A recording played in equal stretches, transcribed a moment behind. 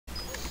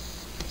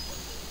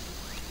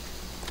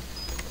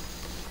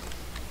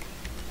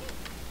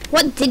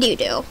What did you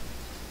do?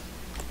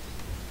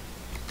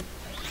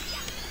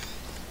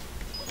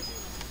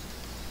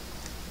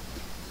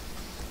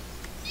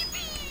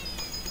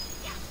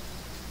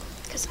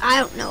 Because I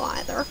don't know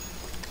either.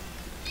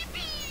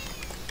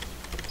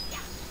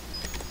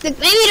 Like,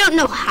 maybe you don't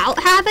know how it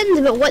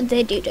happened, but what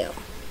did you do?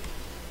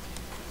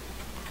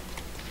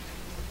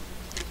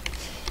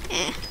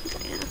 Yeah.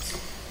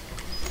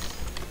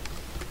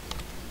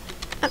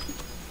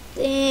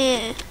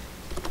 Yeah.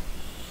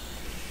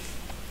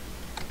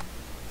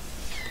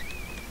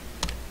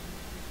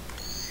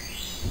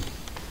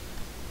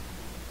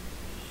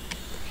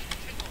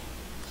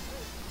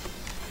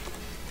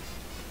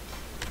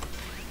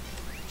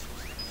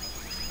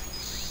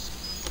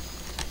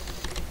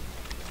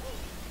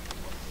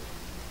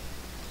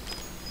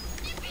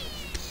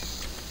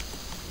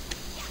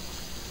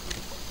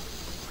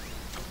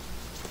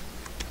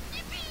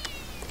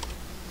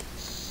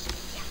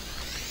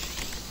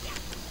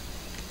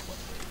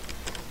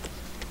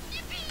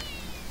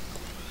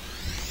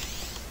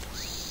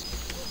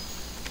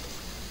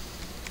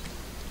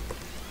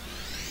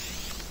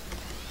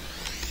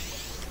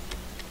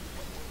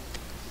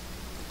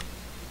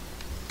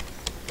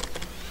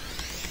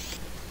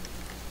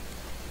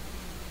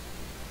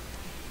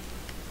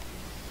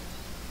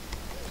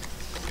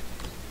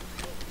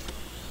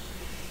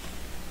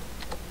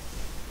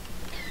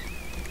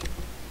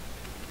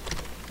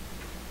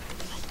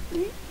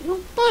 No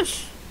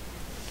push.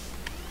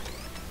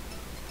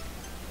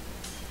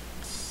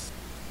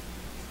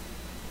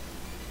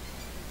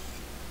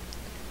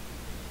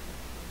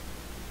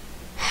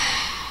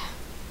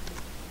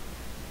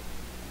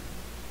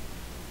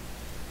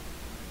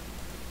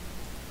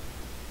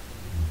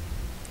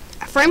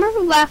 A frame of the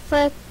left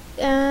foot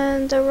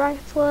and the right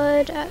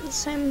foot at the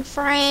same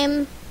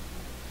frame.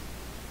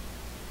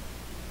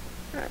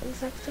 At the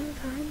exact same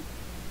time.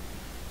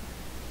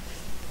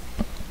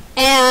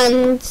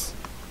 And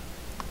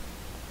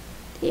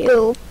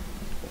you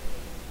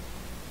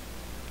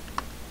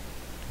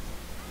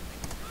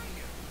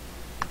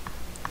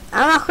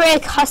I'm not create a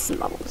custom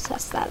level to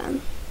test that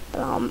in. But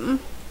 1, 2,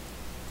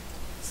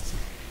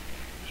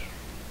 3,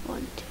 4.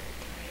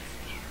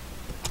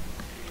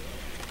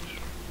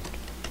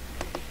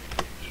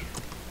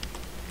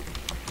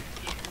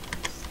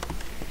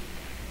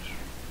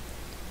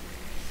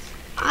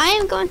 I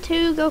am going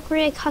to go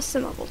create a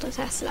custom level to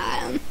test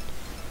that in.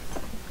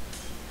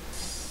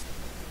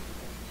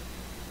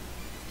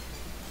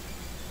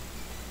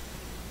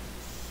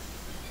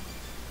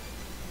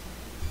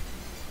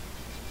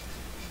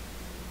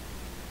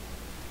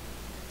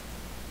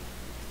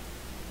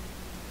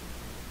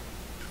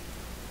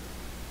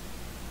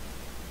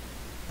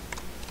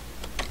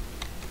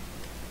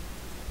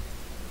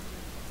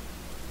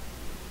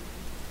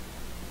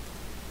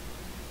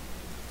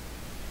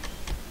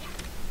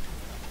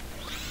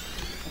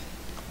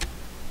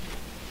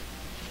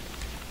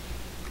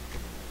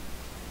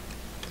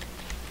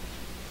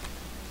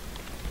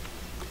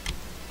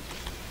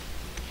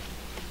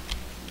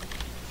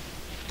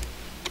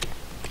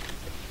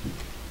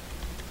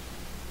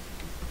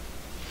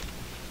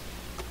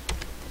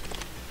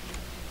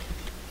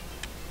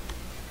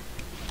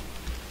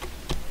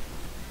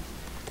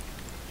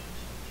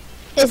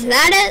 Is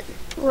that it?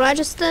 What I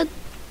just did?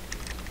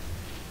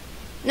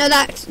 No,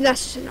 that's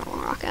just a normal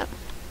rocket.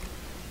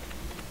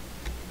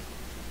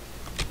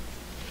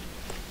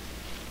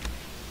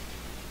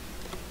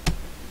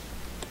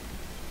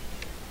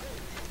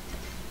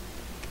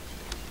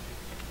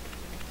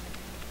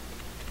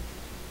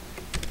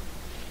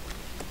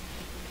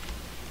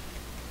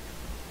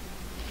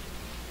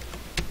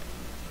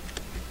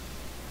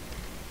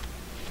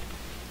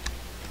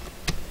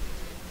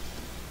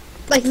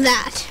 Like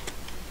that.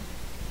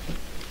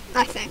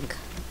 I think.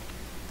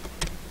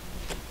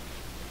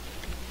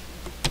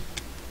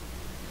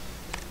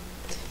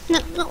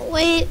 No,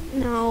 wait,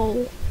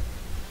 no.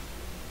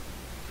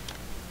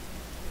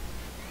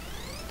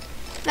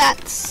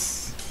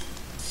 That's...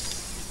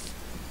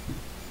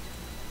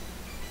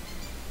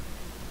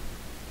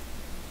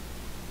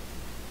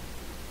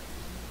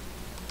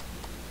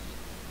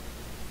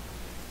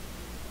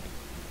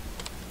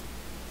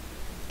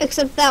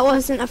 Except that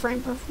wasn't a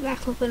frame per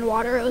backflip in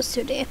water, it was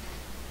too deep.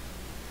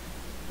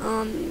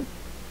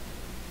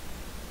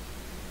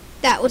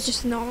 That was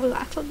just a normal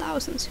backflip, that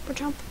wasn't super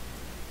jump.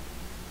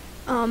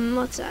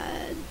 What's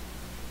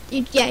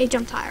you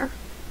jumped higher.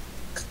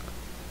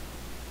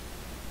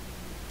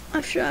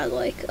 I should add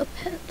like a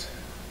pit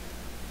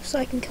so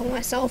I can kill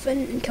myself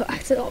and go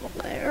exit all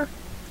the layer.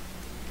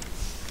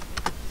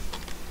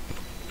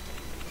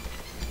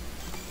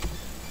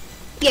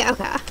 Yeah,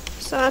 okay.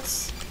 So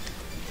that's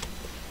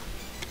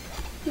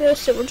no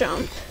super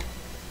jump.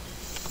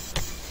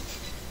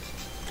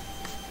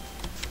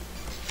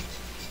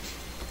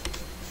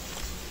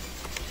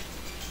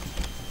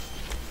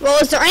 Well,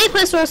 is there any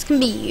place where this can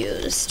be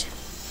used?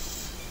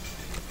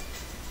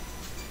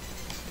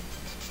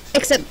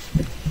 Except...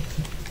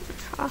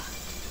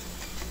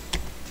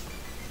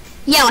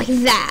 yeah, like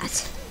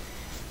that.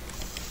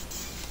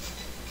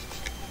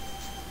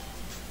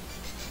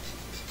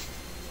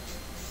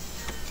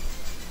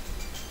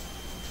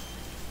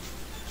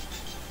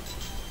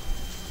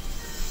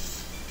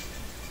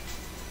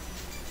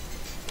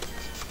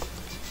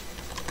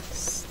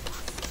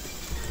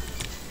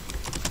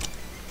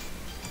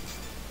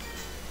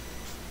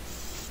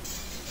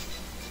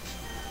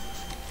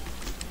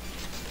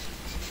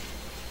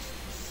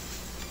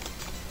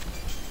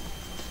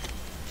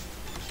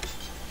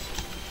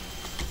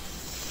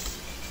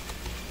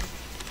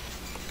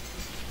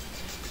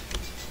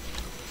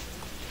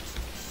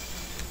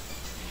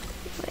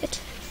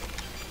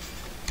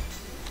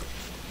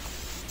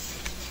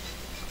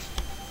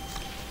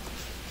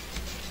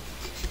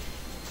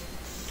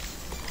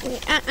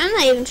 I'm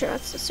not even sure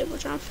that's a super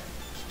jump.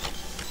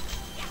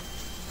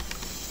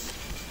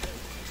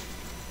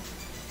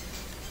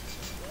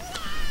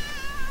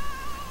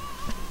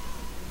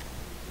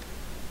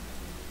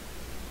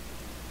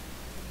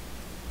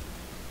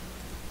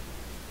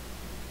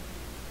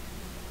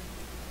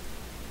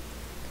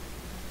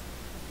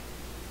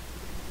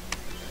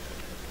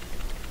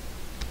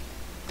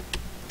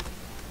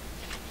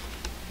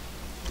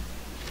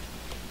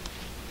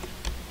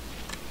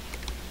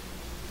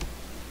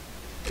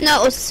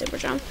 No, it was a super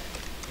jump.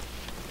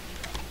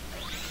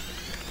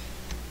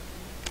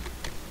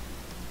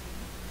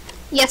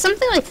 Yeah,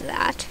 something like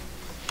that.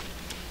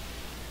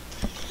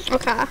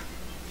 Okay.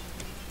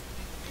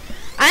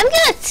 I'm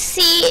gonna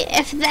see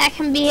if that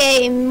can be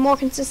a more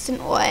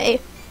consistent way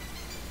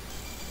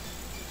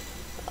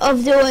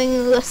of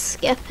doing the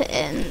skip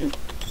in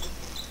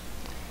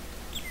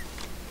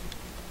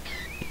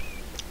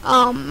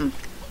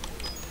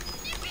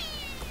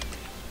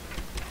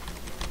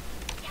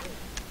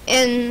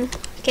in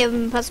Cave of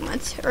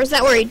Imprisonment, or is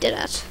that where he did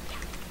it?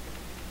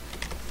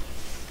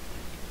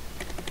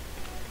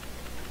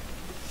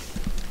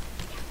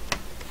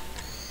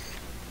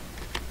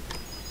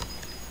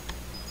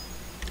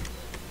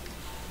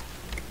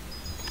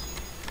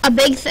 A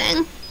big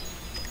thing?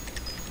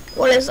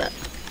 What is it?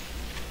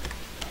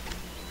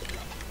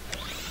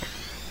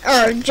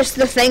 Or just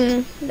the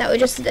thing that we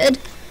just did?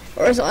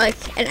 Or is it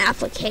like an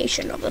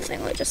application of the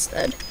thing we just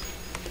did?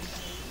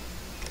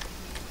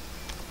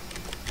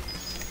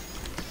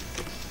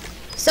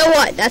 So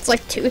what? That's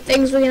like 2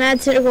 things we can add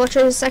to the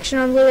glitches section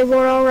on the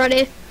leaderboard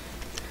already.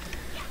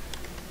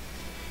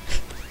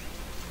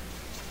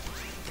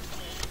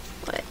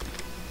 Wait.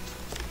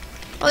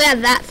 Oh yeah,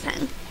 that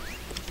thing.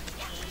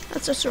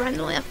 That's just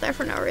randomly up there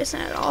for no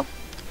reason at all.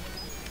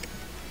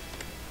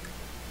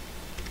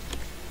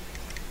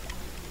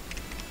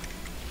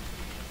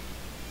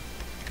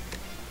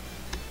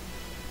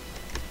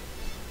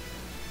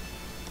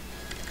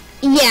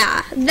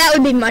 Yeah, that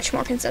would be much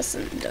more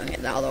consistent than doing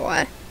it the other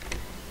way.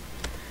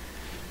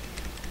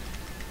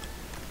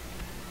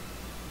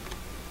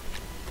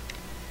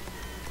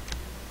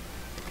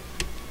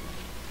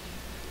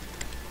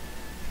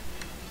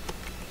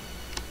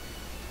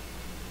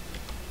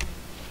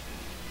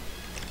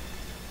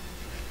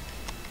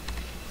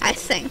 I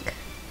think.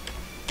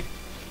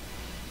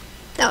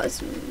 That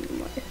was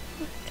more.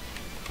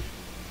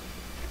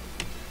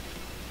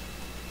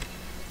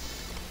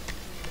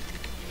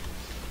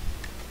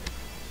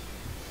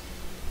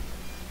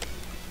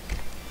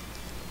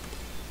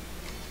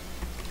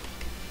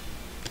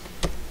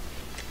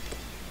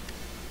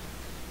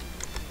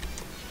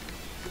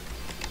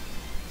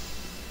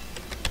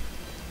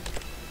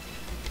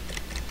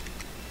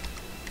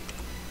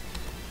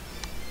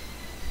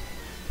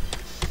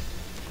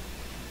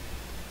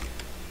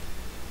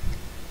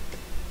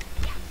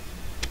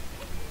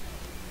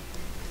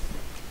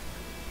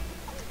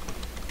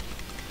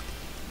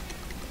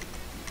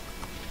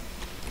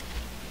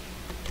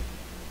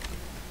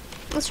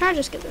 Let's try to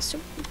just get this.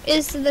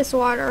 Is this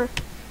water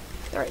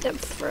the right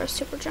depth for a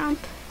super jump?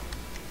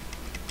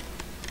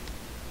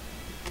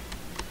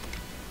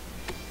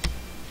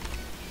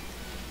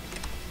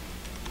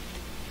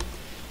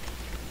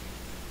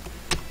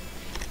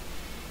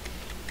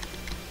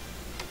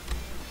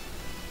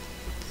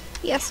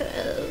 Yes, it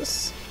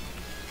is.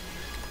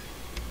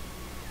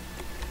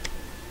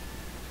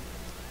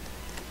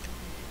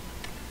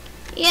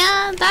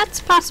 Yeah, that's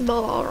possible,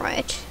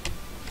 alright.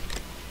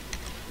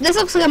 This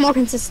looks like a more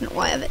consistent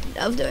way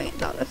of doing it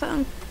the other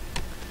thing.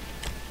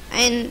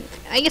 And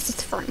I guess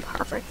it's firm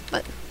perfect,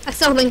 but I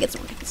still think it's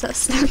more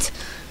consistent.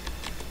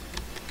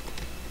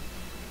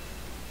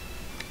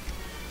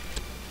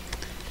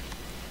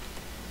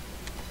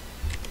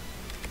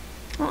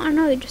 Well, I don't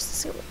know,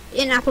 just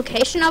an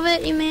application of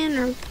it, you mean,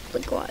 or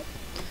like what?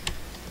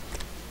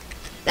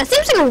 That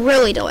seems like a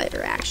really delayed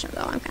reaction,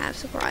 though. I'm kind of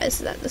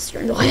surprised that the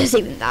stream delay is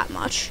even that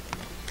much.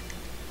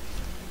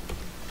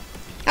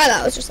 I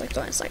thought it was just like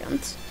 20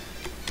 seconds.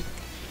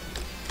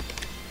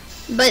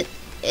 But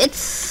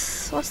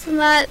it's less than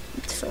that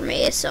for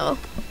me, so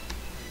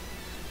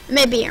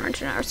maybe your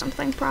internet or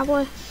something,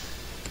 probably.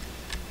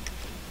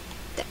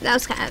 That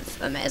was kind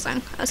of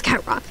amazing. I was kind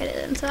of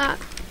rocketed into that.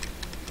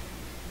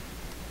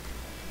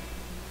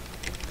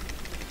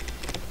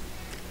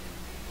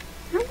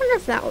 I wonder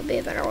if that would be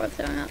a better way of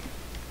doing it.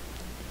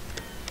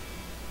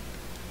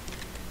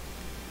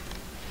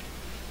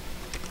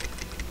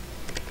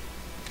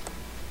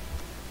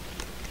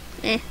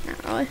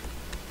 Not really.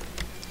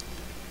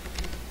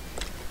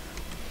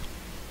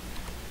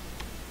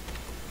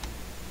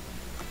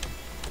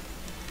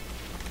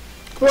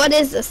 What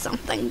is this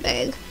something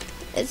big?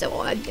 Is it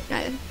what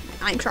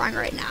I'm trying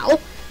right now?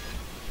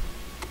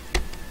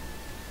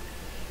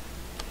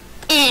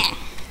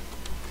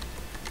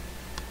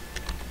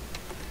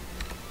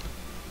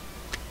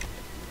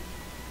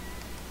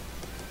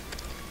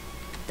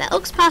 That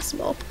looks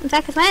possible. In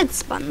fact, if I had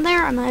spun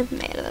there, I might have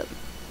made it.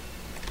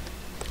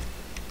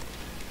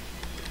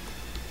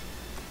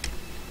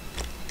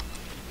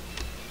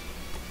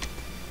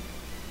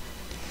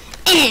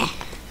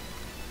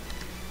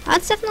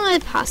 That's definitely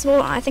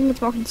possible. I think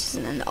it's more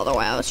consistent than the other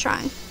way I was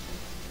trying.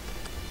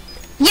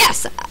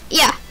 Yes,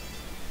 yeah.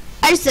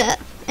 I just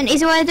an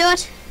easy way to do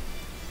it.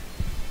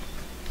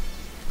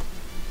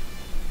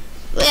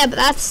 Well, yeah, but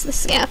that's the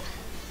skip.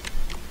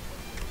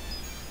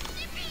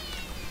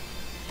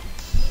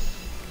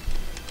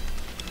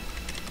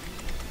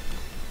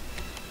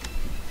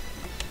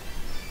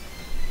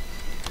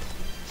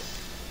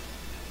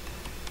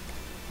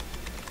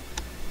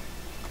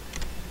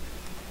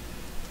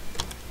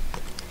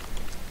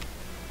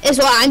 Is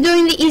what I'm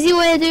doing the easy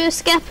way to do a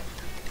skip.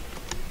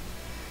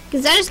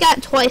 Because I just got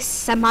it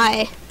twice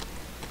I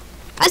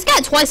just got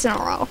it twice in a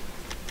row.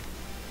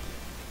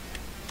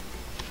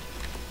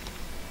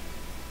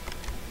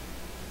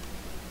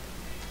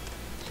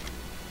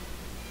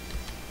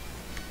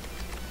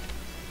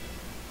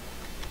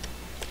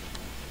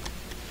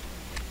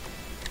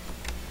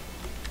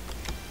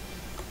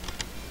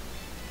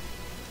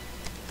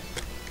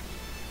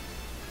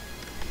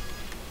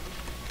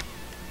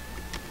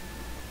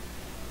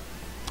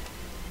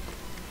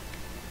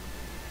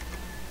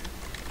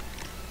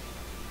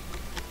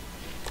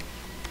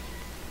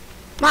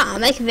 I'll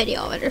make a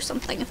video of it or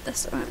something if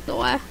this isn't the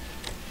way.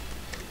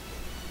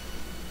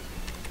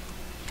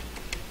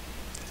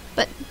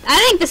 But I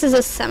think this is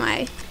a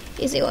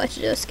semi-easy way to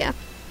do a skip.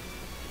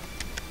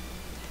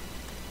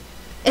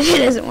 If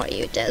it isn't what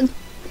you did.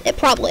 It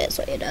probably is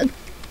what you did.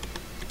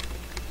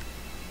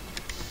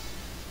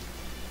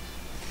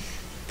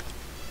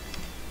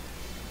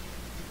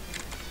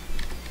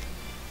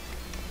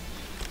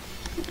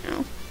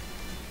 No.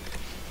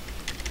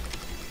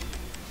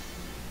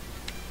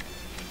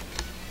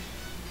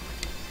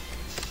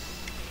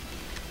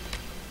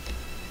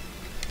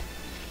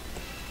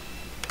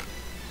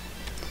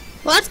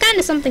 Well, that's kind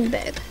of something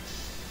big.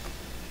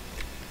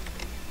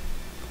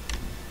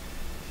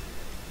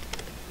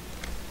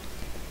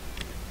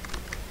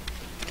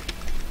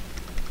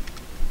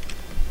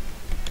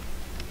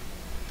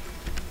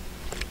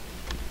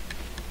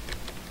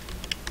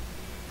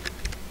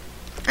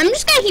 I'm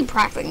just gonna keep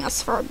practicing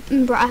this for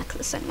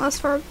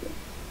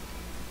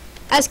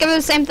I just give it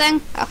the same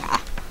thing? Okay.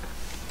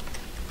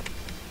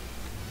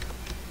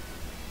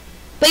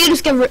 But you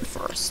just give it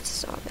first,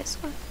 so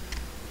basically.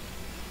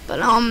 But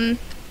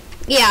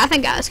yeah, I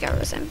think I just give it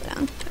the same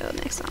thing. It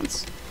would make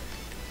sense.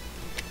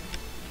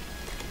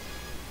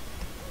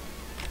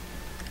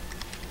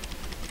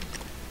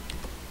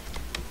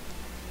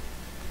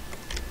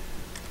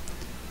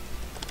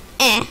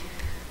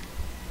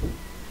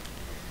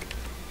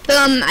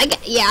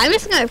 Yeah, I'm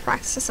just gonna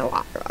practice this a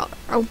lot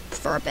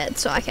for a bit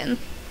so I can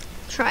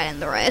try it in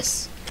the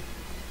race.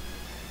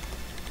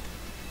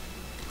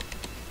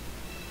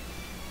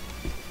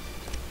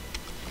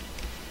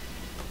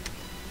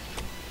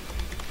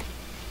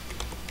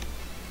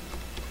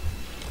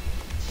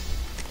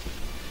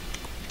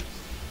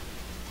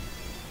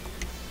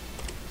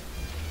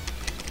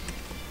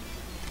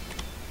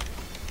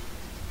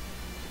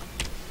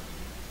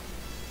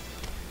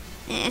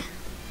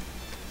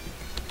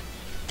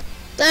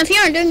 So if you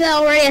aren't doing that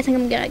already, I think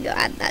I'm gonna go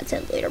add that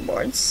to the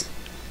leaderboards.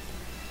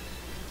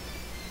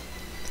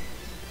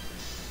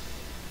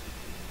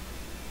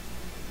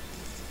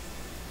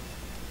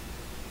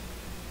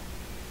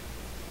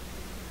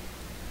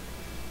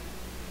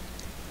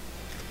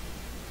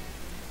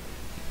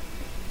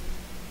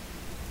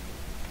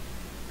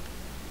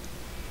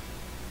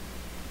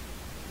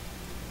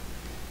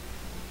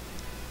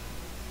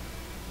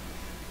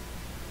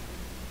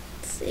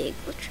 Let's see,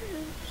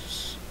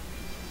 glitches.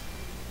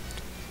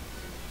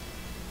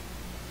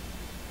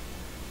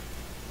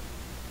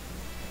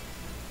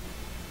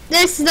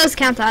 This does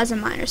count as a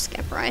minor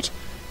skip, right?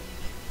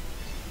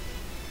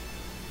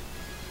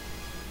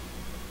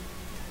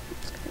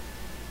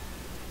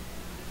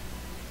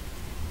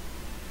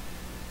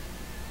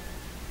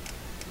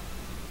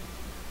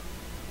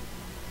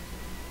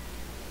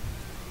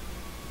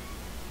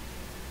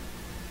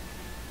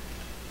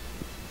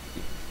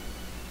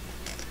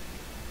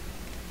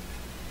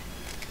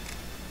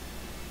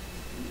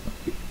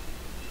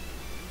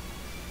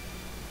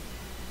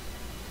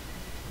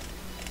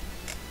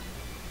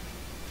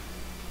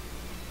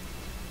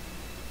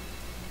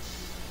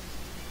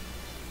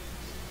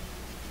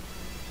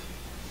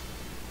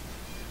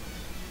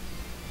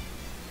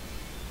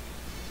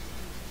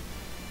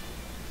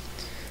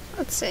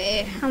 Let's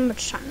see, how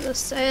much time does this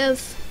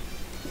save?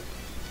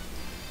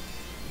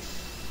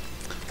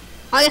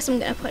 I guess I'm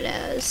gonna put it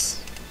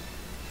as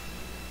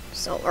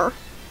silver.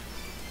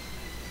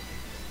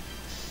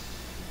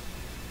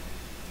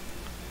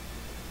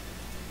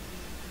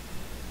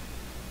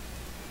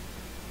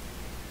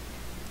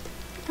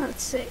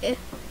 Let's see.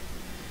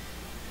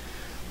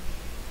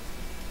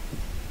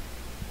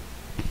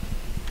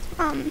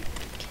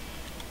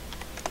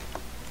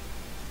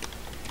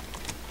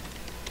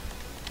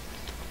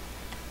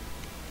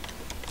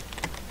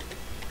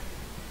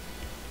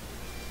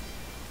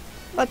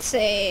 Let's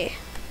see.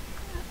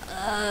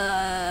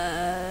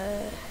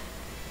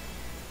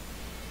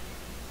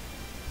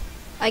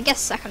 I guess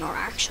second or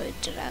actually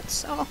did it,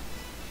 so.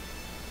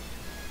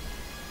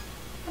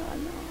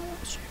 no,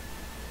 that's true.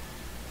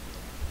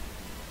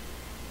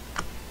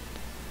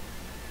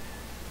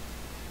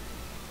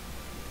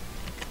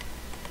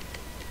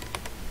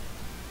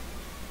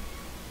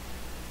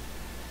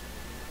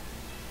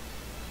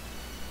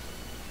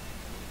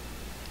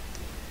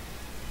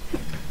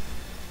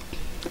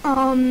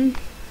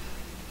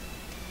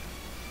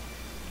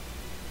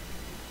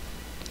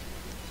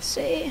 Let's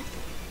see.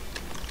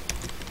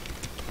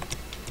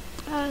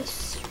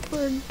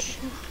 Storage.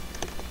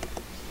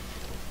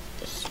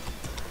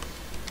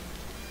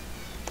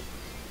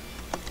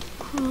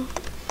 Huh.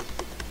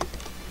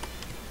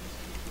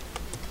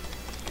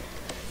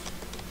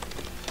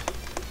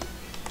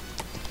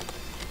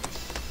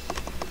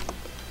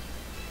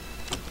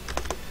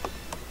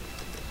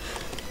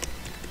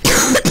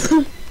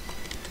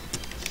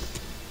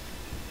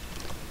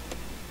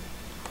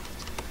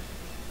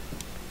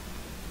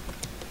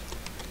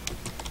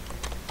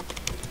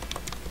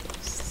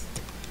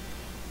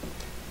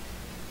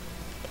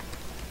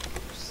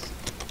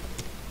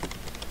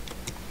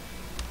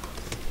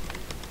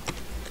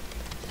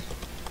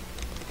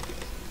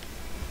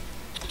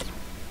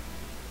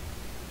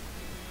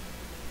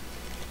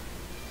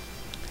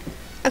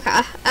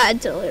 Okay,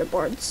 add to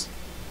leaderboards.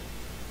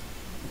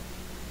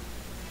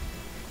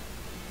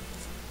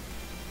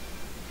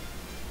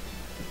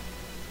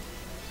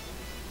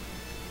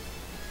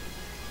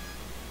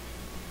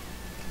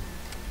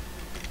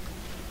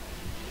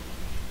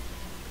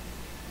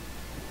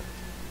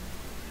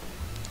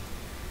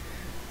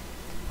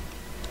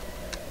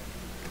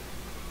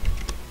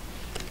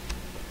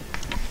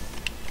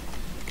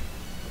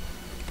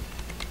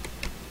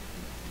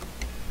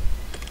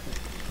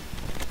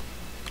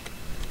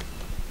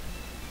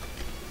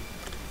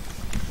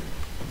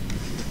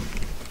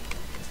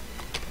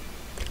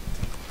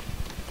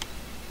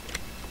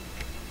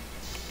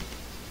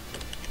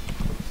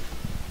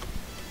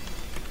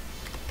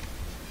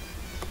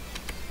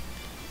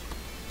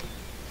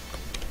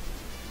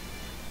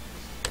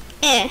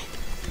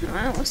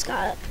 I almost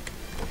got it.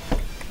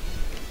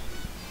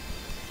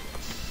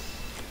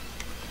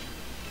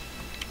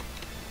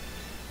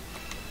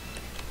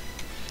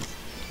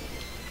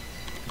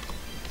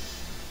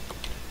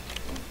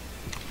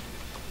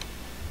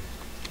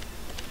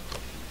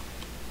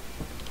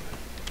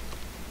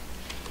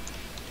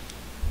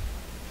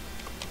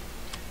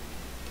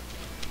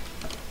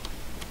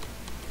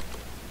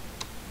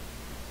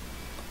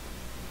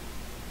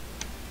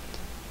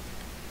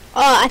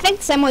 I think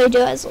the same way you do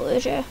as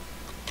Luigi.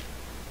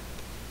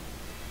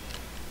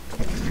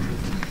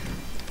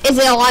 Is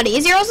it a lot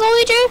easier as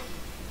Luigi?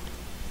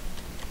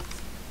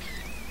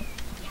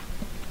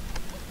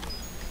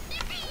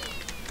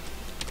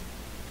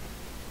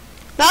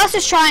 But I was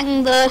just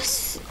trying to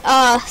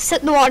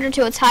set the water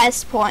to its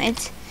highest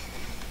point.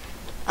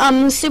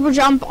 Super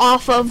jump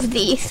off of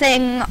the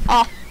thing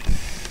up.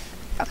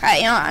 Okay,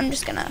 you know what, I'm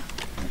just gonna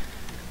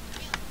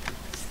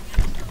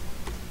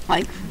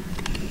like.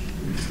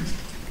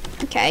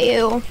 Okay,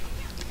 you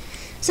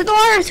set the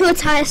water to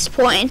its highest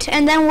point,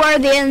 and then where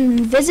the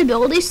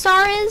invisibility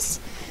star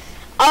is,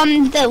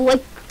 the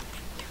like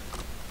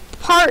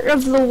part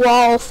of the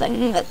wall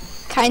thing that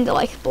kind of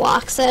like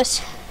blocks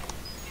it.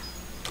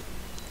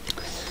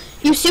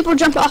 You super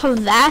jump off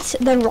of that,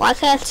 then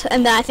rocket,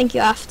 and then I think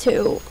you have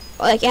to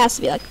like it has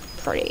to be like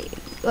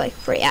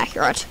pretty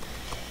accurate,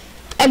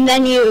 and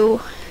then you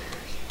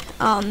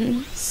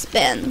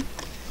spin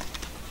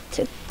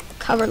to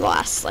cover the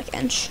last like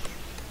inch.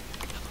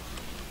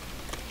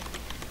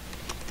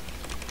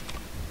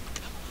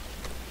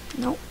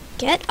 Nope.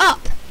 Get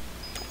up.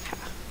 Okay.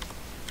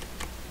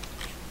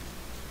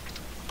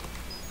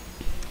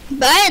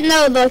 But I didn't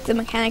know like the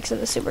mechanics of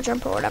the super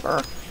jump or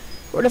whatever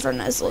were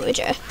different as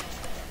Luigi.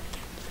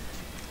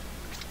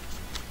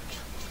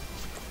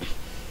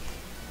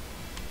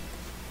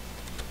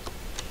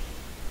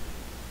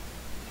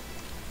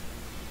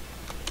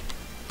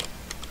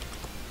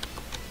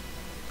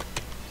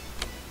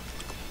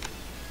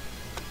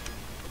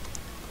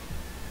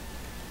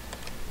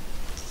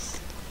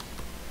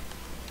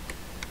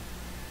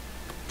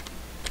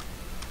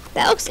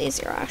 That looks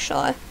easier,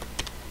 actually.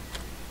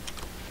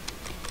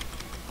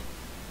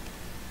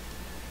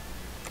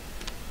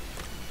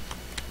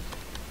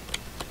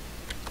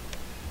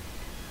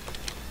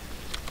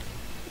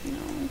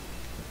 No.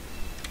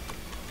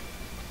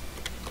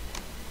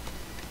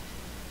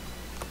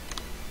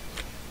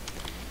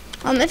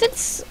 If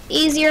it's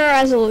easier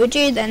as a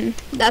Luigi, then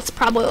that's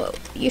probably what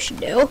you should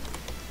do.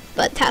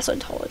 But Tass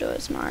would totally do it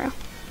as Mario.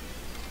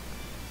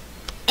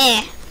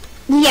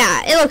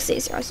 Yeah, it looks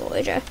easier as a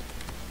Luigi.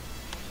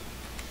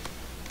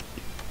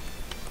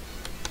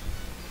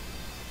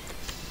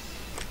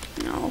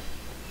 No.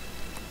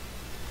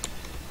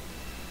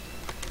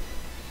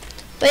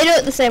 But you do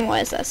it the same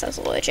way as this as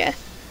Luigi.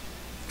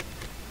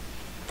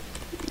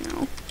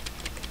 No.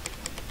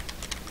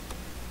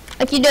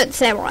 Like you do it the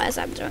same way as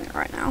I'm doing it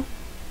right now.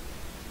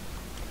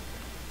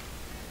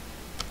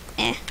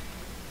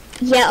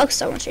 Yeah, it looks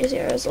so much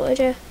easier as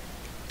Luigi.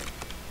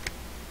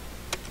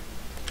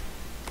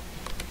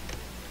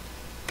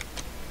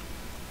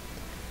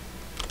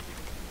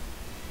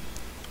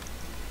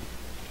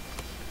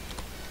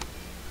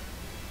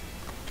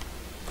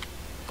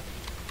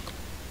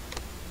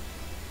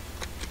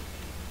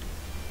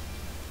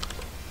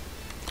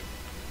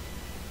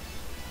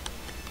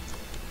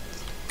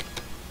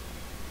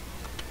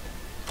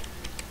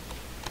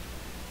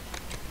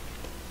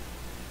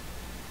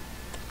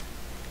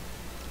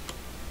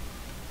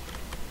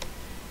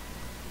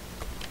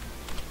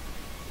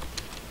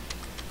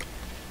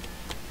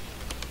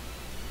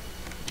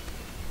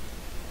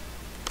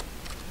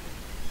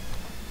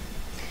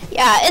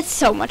 Yeah, it's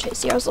so much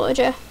easier as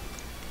Luigi.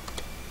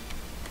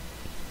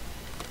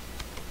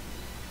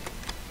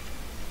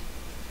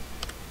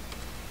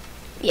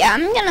 Yeah,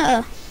 I'm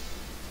gonna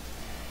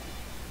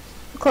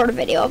record a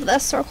video of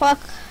this real quick.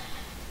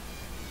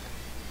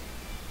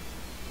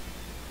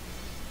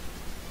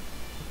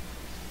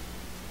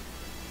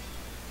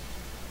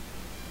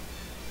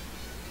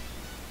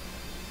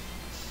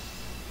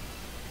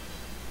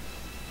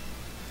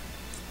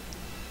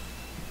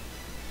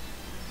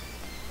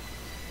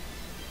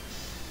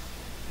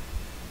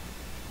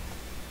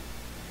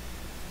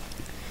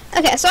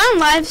 Okay, so I'm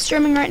live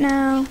streaming right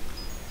now.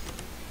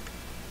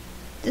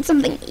 Did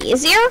something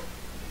easier?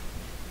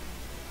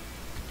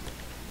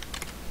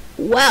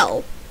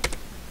 Well.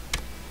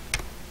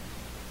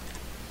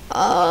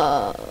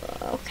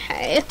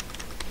 Okay.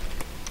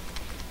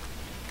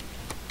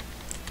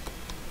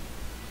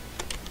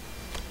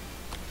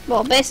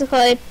 Well,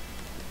 basically,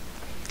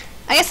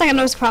 I guess I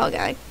was probably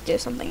gonna do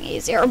something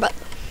easier, but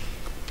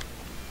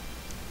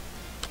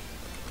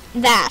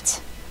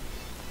that.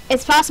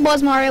 It's possible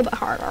as Mario, but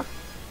harder.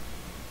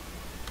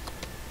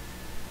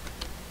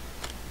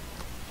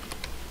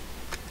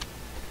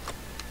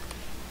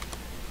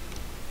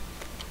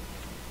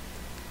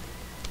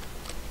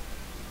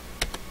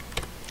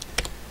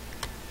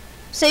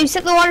 So you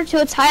set the water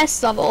to its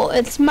highest level.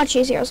 It's much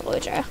easier as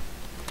Luigi.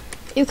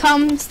 You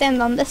come,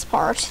 stand on this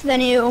part, then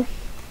you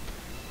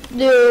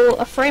do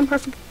a frame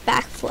perfect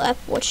backflip,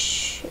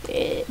 which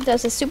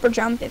does a super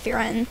jump if you're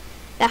in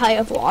the height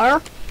of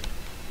water.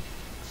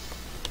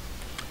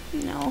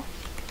 No.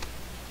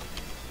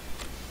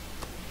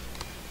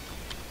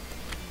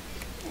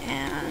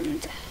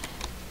 And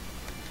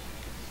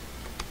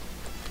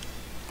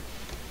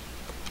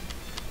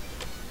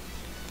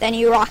then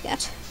you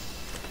rocket.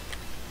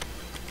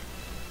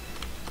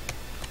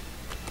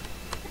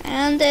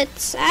 And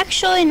it's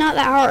actually not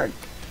that hard.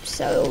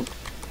 So,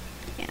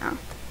 yeah.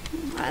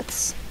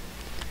 That's...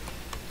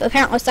 But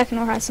apparently Second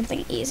War has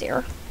something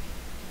easier.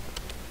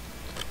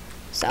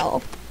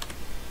 So,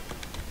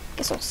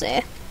 guess we'll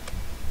see.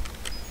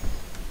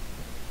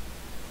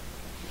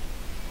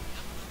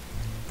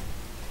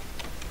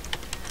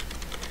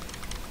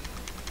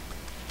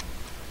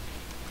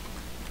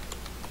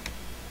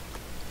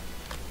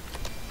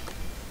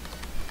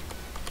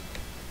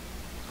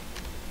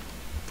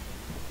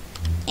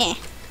 Eh.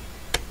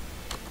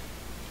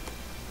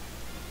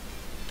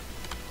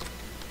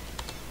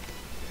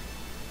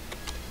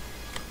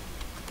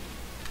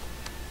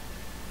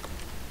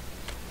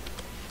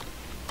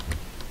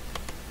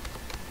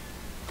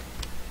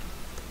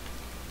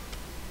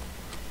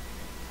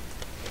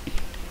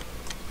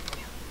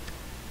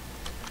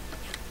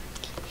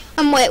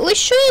 Wait, we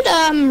should,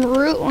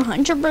 root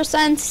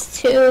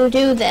 100% to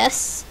do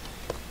this,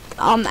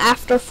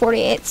 after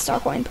 48 Star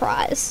Coin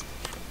prize.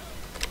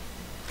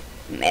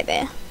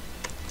 Maybe.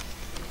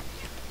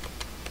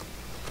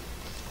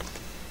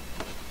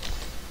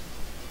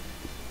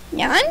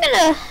 Yeah,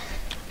 I'm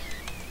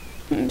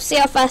gonna see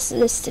how fast it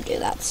is to do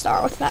that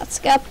star with that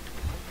skip.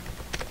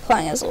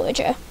 Playing as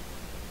Luigi.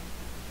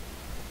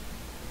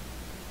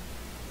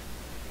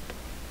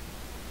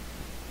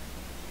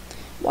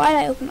 Why did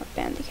I open up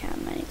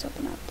Bandicam? I need to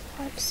open up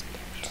Live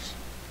Sport.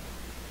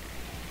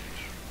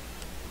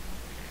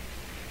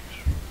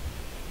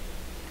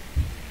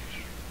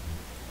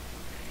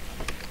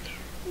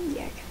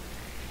 Yeah.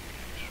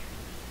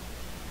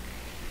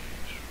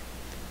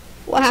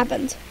 What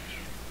happened?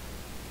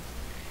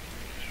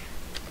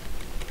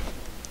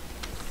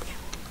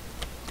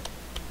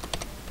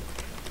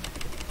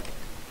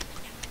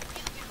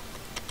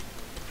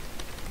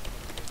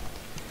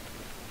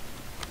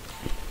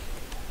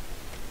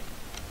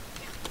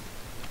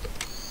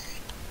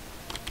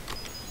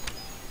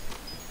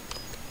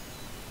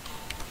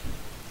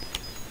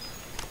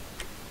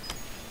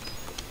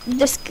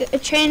 This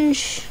could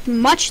change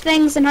much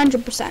things in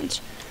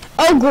 100%.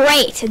 Oh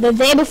great, the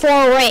day before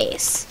a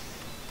race.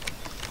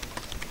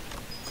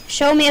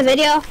 Show me a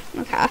video?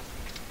 Okay.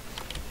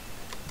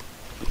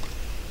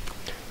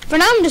 For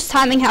now I'm just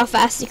timing how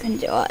fast you can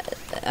do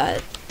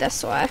it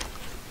this way.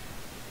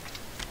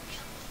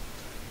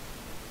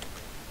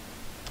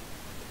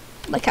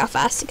 Like how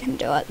fast you can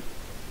do it.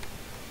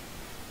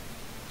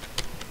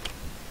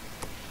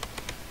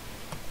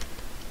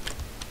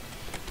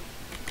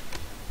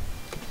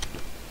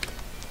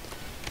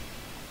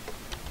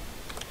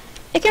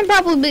 It can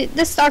probably,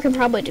 this star can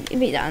probably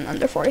be done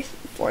under 40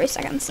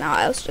 seconds now.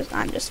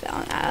 I'm just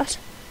failing at it.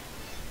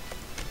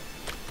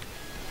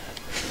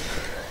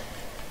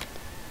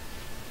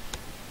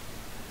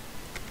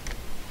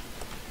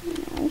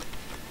 No.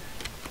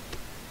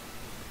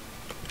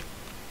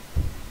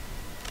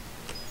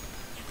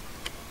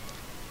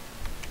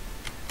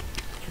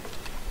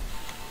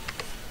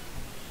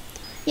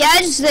 Yeah,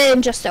 I just did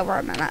in just over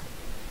a minute.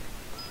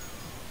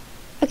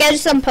 Okay, I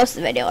just post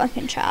the video link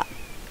in chat.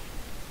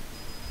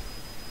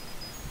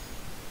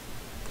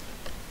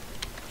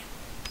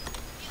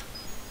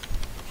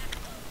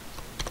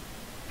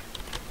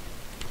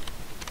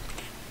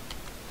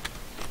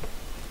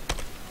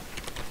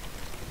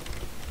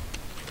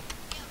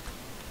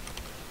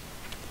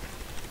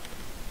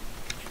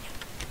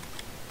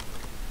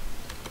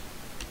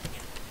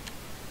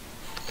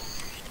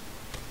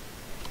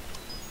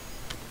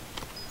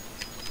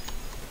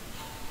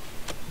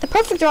 The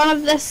perfect run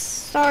of this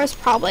star is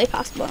probably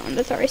possible in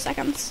under 30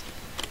 seconds.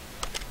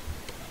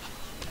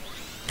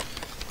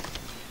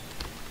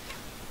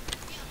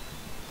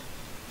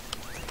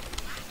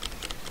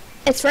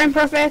 It's frame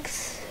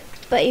perfect,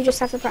 but you just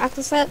have to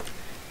practice it.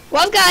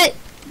 Well, I've got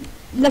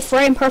the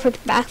frame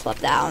perfect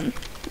backflip down,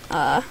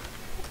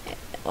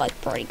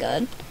 like pretty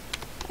good,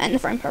 and the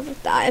frame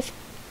perfect dive.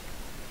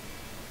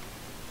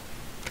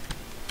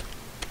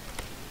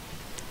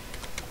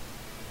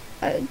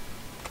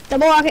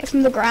 Double rocket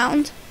from the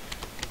ground.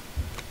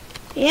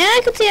 Yeah,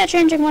 I could see that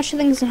changing much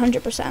things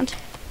 100%.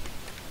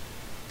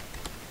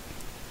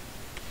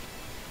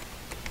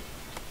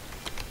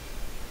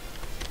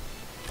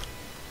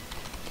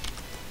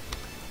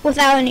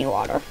 Without any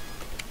water.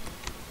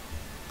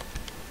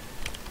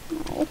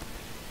 No.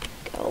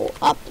 Go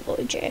up,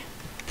 Luigi.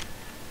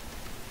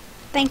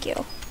 Thank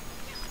you.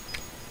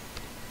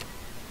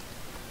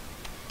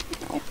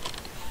 No.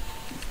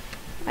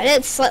 I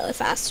did slightly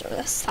faster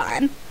this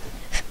time.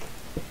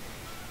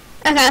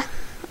 Okay.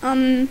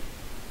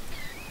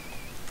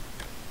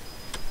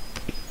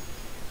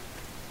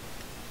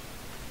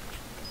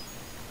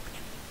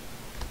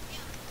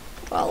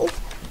 Well,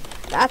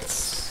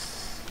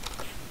 that's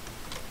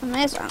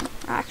amazing,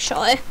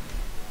 actually.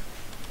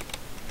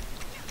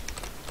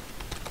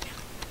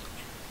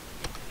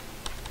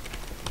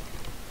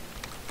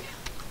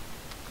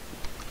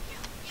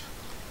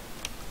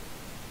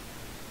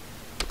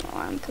 Oh,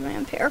 I'm coming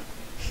up here.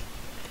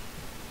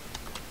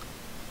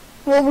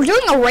 Well, we're doing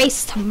a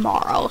race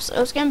tomorrow,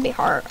 so it's gonna be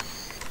hard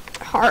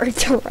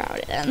to route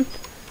it in.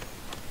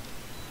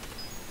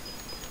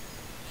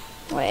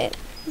 Wait,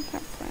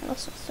 okay,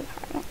 let's just do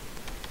hard.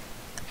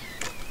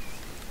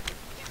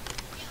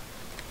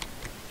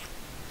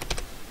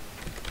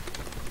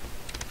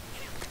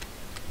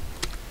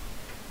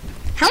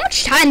 How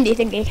much time do you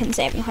think you can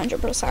save in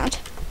 100%?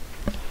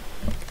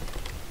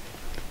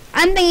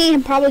 I'm thinking you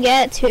can probably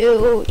get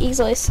to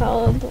easily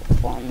sub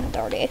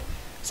 130.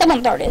 Sub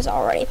 130 is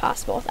already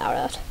possible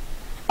without it.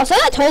 Also,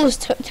 that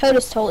toad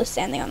is totally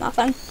standing on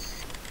nothing.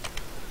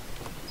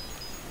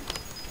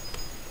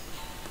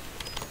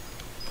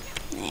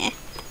 Nah.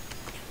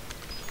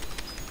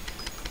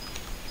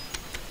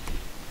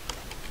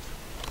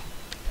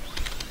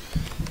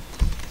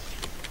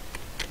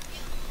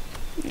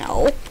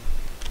 No.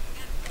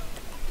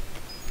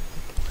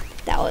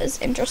 That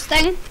was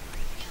interesting.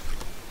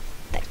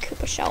 That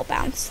Koopa shell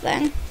bounce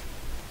thing.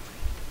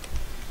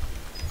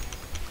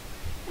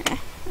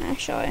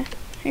 Actually,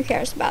 who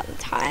cares about the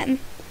time?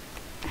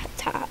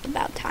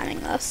 About timing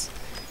this.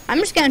 I'm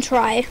just gonna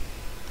try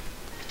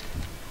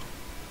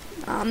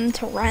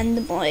to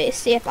randomly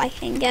see if I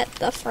can get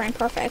the frame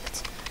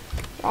perfect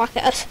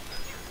rocket.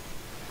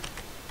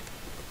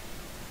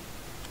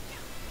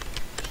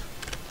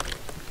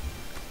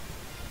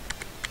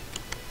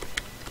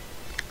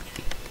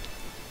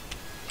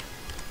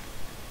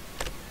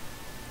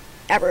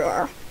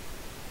 Everywhere.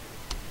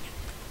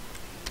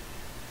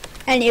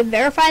 And you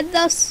verified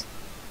this?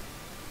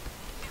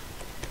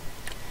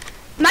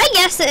 My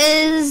guess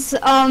is,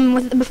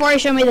 before you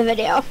show me the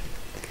video,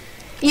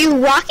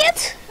 you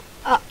rocket,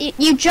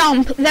 you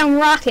jump, then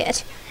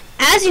rocket,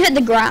 as you hit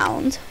the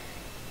ground,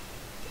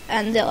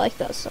 and it like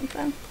does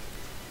something.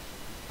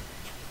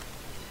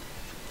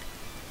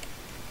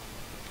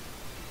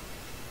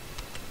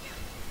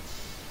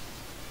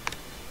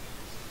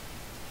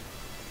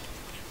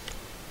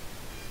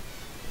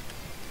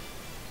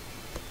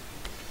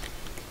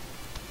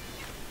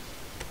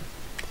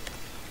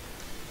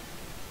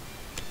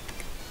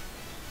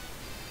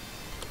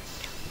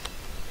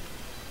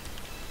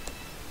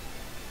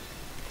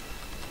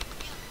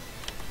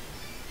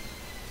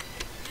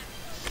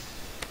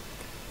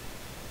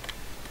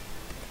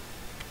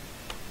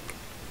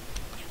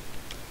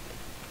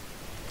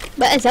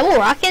 But a double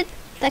rocket?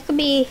 That could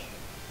be...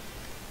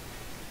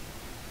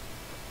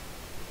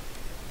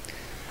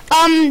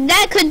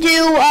 that could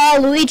do,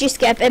 Luigi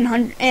skip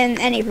in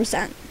any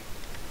percent.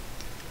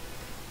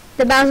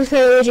 The Bowser for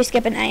Luigi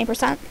skip in any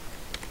percent.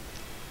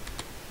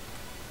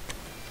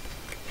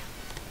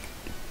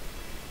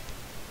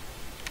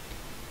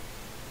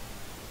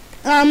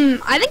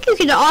 I think you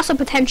could also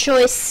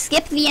potentially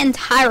skip the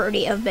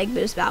entirety of Big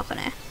Boo's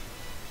balcony.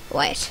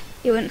 Wait,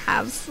 you wouldn't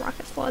have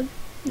Rocket Flood.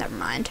 Never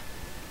mind.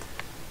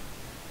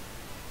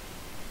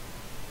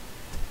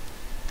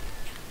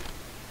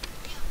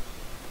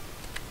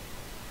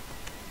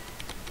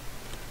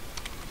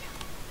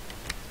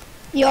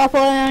 You upload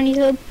it on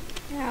YouTube?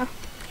 Yeah.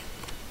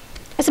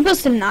 As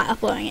opposed to not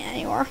uploading it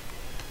anymore.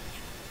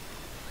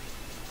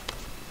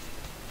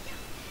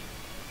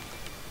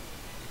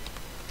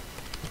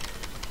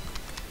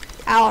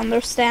 I'll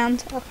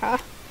understand. Okay.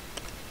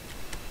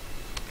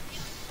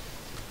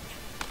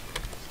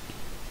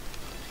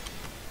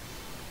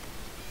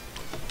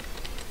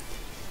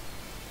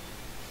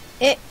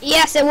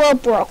 Yes, it will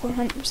broke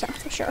 100%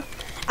 for sure.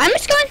 I'm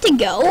just going to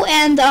go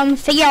and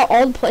figure out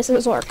all the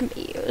places where it can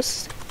be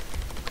used.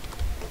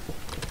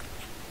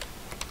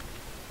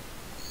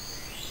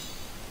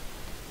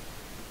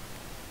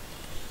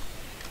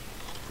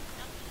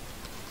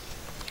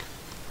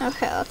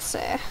 Okay, let's see.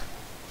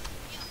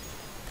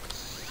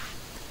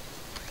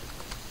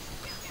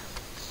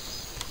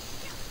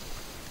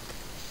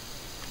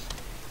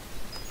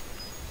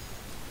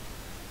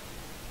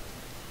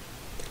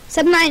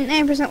 Said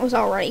 99% was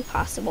already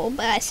possible,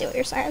 but I see what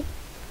you're saying.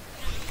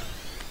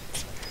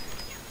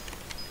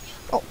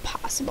 Oh,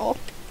 possible.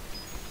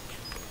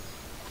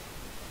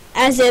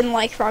 As in,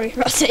 like, Froggy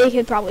Bros. You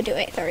could probably do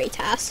 830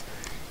 tasks.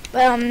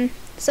 But,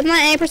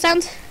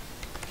 98%?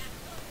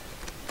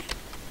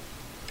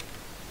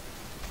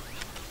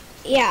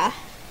 Yeah.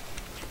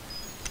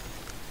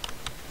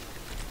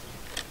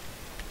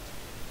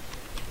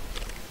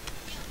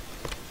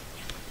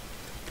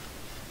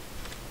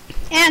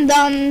 And,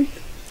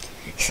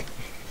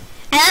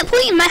 at that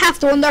point you might have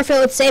to wonder if it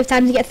would save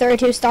time to get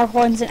 32 star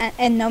coins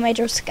and no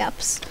major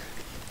skips.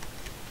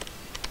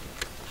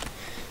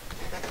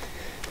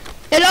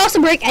 It'd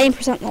also break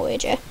 80%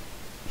 Luigi.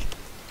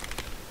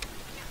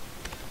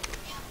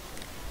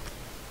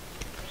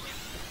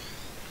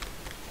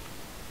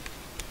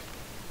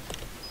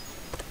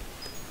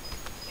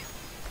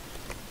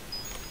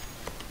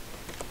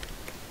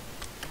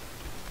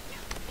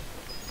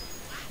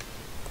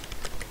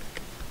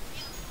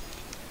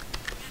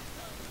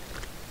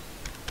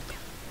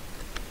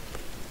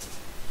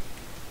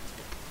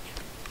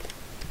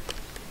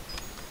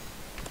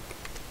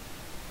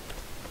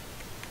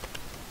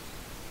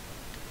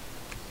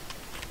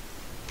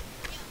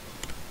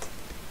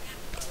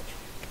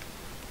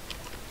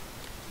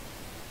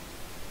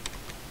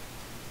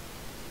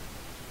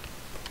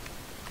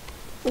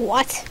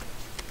 What?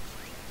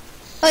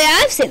 Oh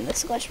yeah, I've seen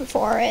this glitch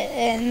before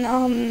in, I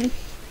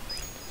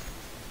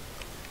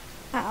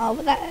don't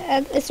know, but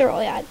it's a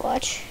really odd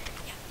glitch.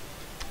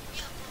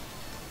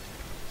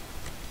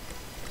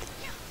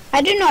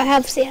 I do not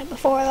have seen it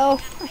before though.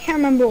 I can't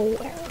remember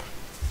where.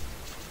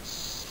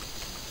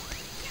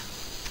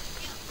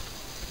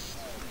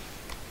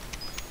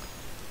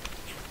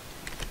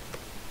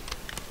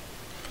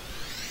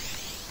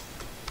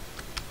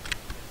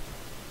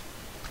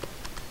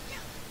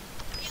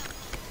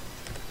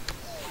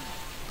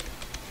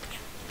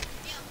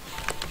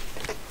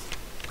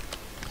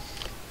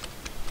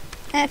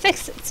 And it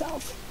fixed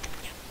itself.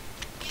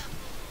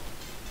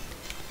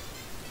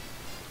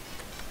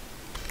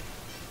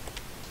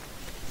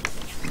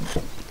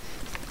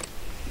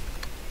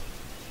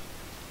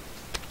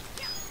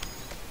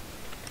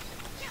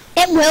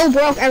 It will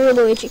broke every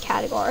Luigi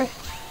category.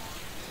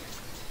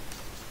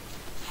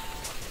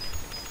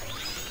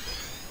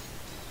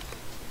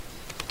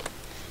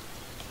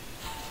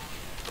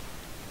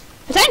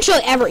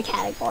 Potentially every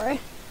category.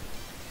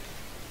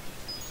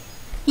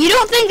 You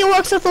don't think it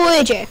works with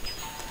Luigi?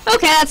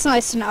 Okay, that's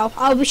nice to know.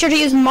 I'll be sure to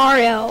use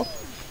Mario.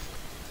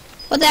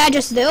 What did I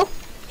just do?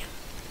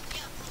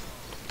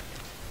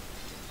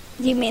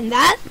 Do you mean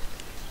that?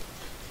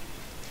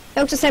 It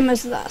looks the same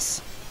as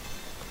this.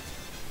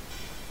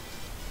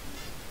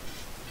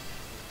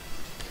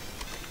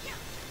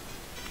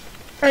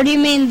 Or do you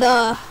mean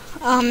the,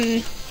 or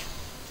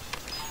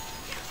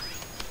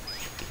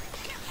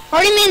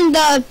do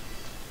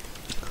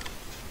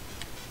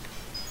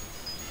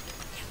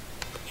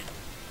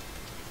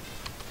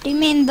you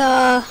mean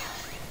the,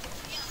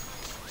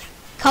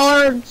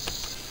 colored,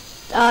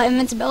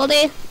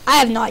 invincibility? I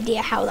have no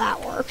idea how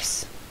that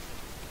works.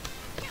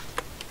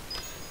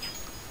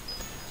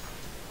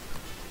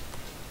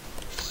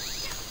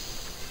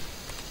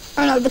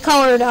 Oh no, the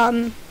colored,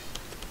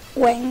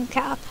 wing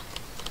cap.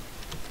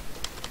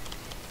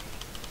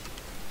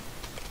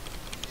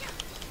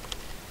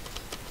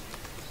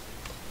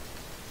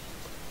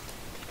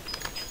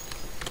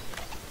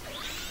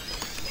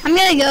 I'm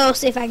gonna go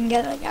see if I can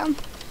get it again.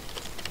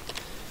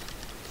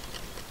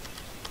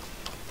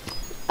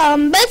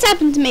 But it's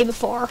happened to me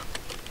before.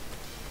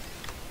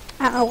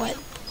 I don't know what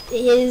it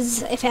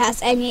is, if it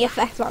has any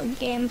effect on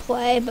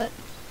gameplay, but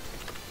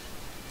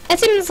it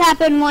seems to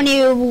happen when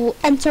you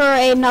enter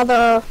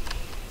another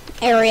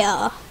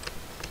area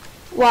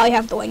while you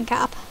have the wing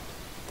cap.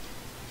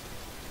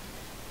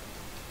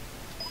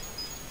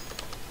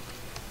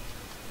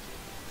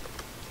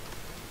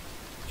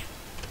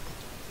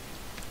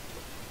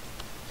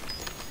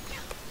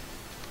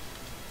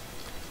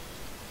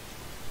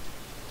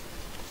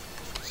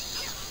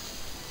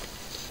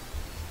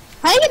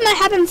 I think it might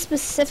happen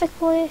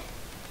specifically.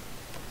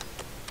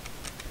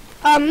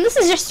 This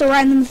is just a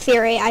random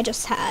theory I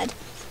just had.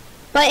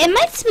 But it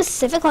might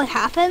specifically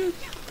happen.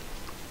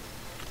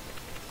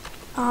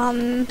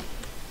 I'm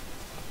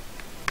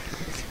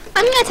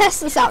gonna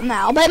test this out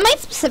now, but it might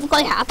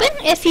specifically happen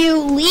if you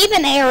leave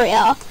an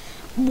area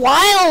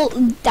while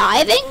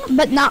diving,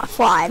 but not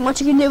flying,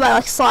 which you can do by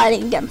like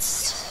sliding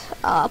against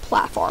a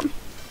platform.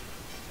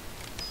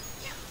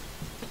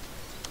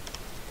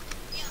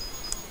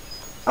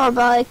 Or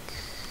by like,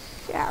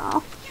 I don't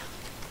know.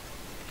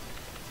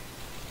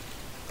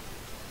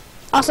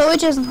 Also, it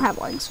doesn't have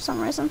wings for some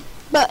reason.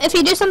 But if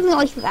you do something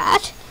like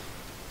that,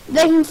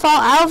 they can fall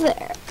out of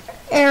the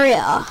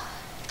area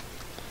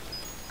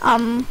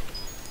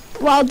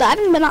while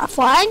diving but not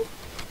flying.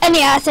 And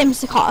yeah, it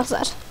seems to cause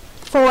it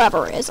for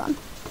whatever reason.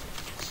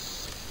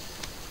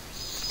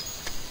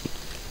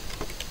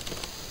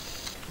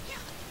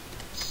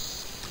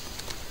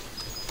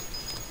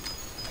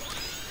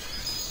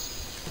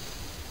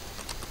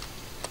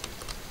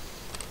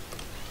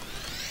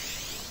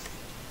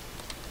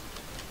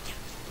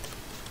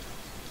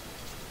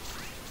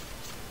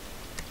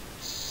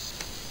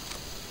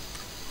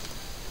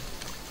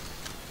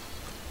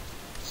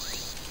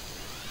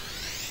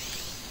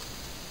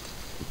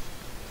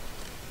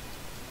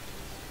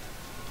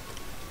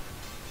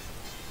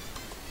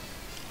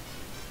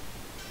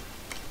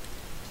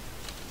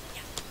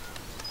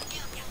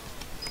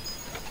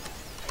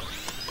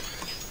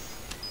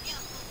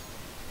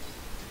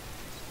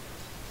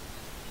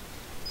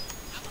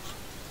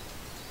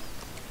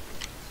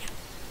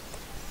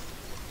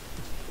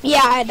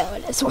 Yeah, I know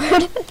it is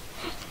weird.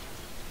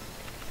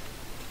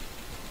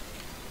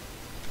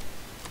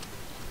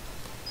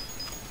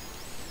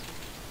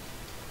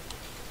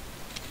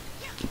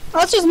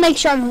 Let's just make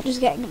sure I'm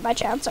just getting my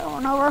chance over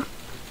and over.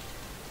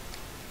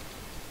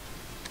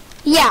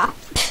 Yeah,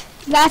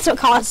 that's what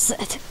causes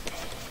it.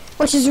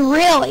 Which is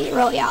really,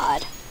 really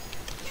odd.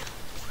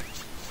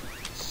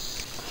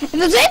 If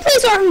there's any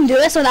place where I can do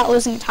this without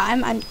losing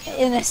time, I'm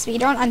in a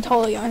speedrun, I'm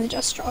totally going to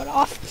just throw it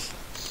off.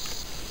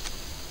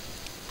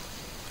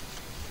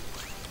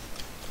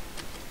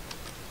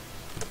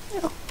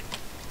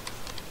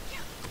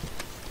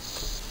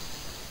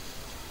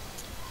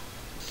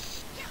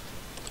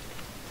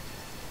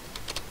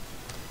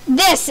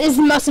 This is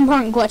the most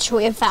important glitch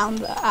we have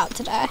found out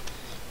today.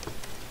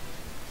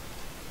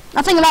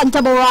 Nothing about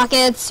double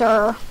rockets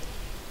or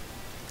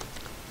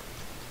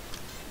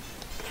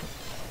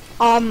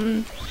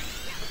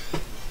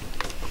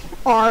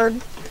or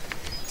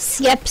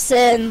skips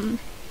and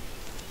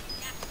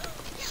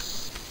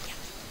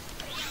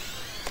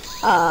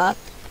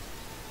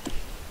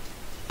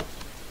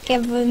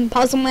given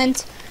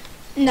puzzlement.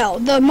 No,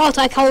 the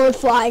multicolored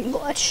flying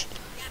glitch.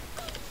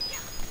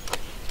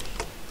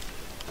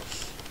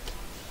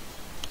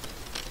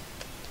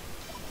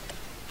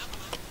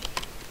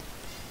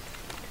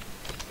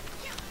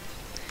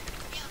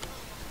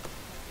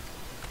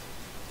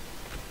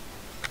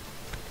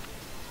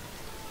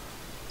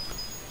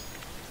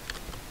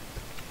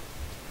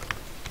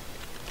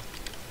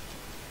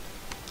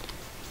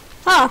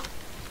 Huh.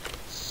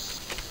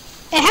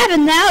 It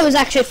happened now, it was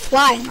actually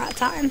flying that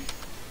time.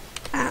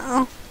 I don't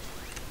know.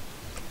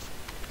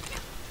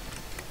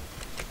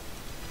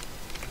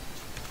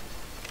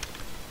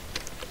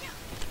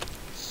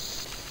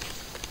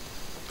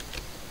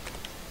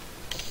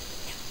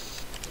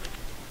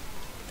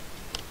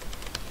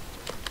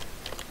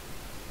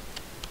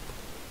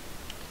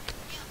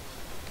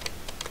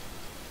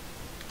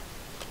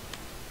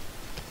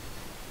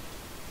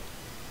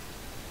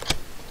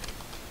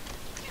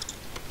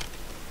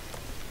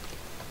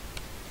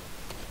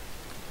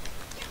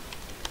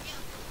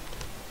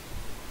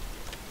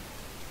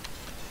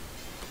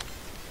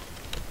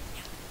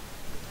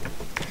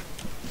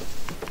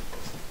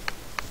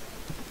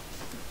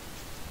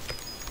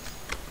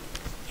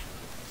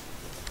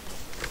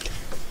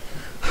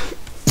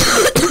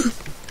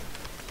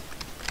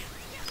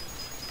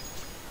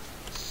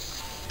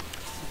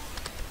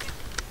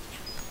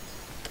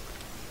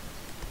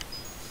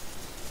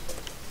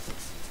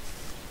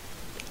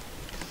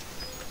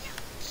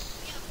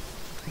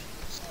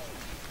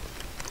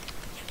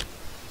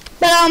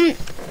 But, even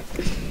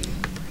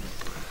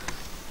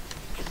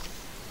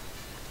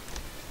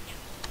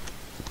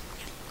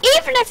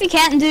if you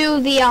can't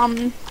do the,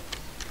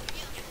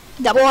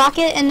 double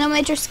rocket and no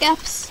major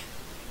skips,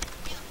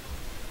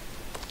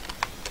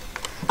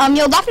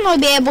 you'll definitely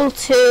be able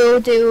to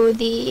do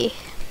the,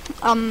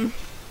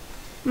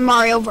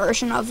 Mario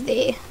version of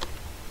the,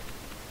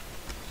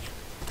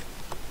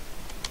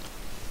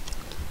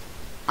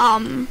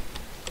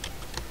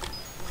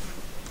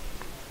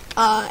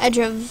 Edge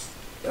of,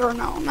 or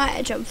no, not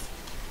Edge of,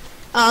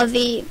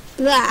 the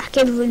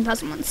Cave of Loon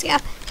Puzzlement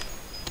skip.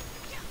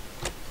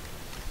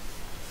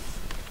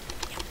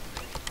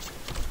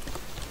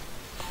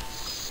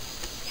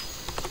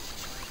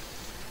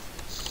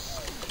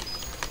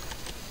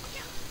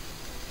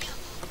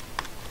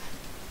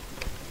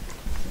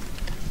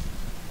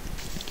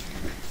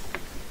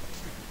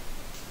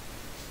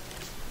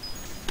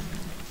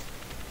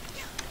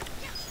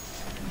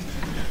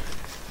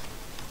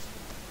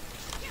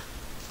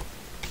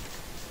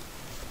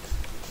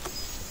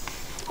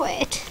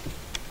 Wait.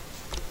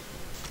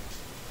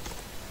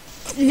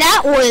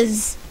 That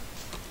was...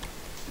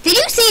 Did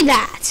you see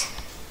that?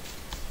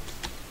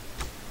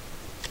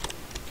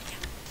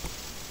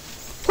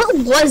 What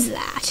was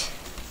that?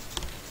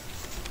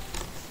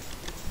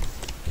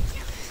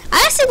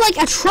 I just did like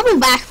a triple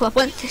backflip,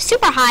 went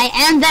super high,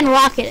 and then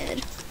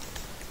rocketed.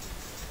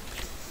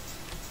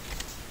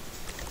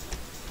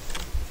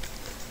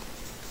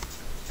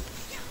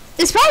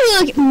 It's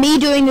probably like me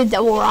doing the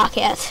double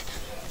rocket.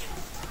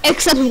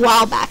 Except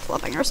while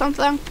backflipping or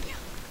something.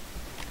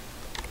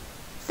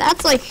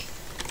 That's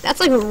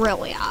like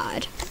really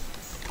odd.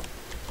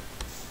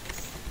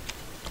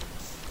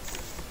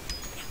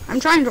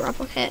 I'm trying to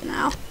replicate it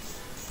now.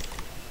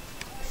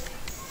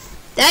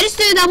 Did I just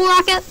do a double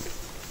rocket?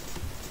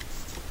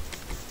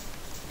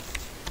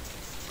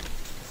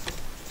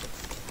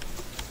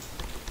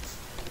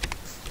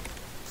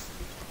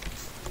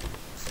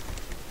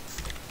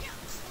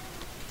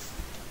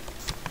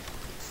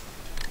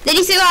 Did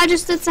you see what I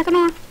just did second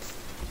one?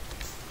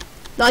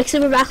 The like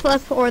super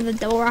backflip or the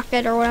double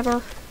rocket or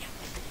whatever.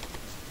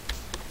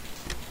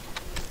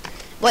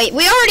 Wait,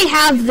 we already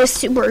have the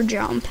super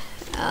jump.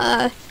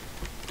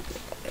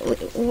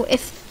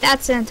 If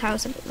that's an entire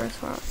super,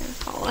 that's what I'm gonna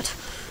call it.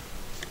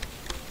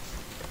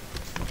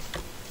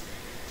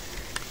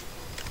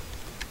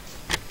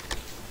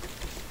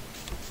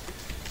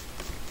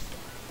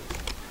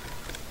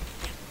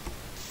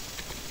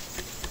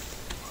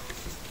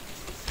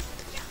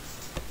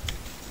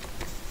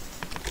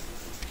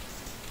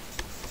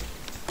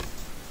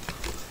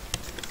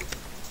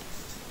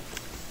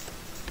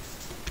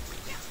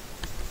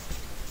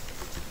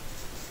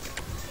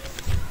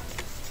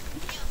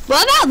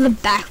 What about the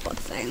backflip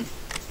thing?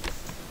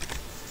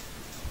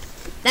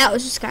 That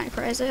was just kind of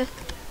crazy.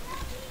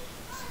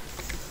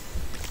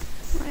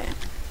 Right.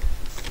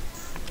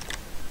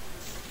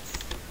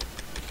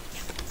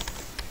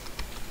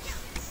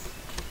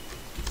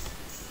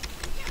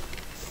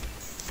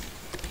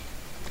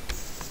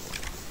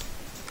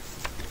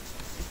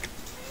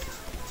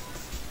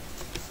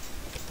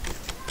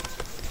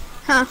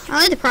 Huh,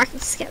 I need to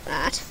practice to get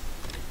that.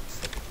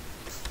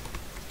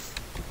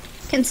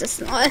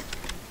 Consistently.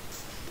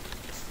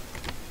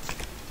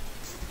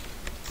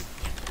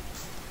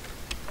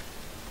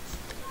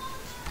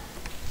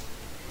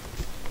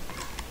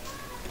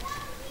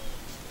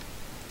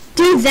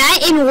 Do that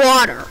in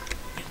water.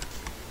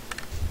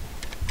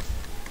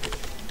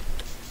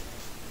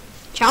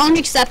 Challenge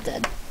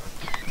accepted.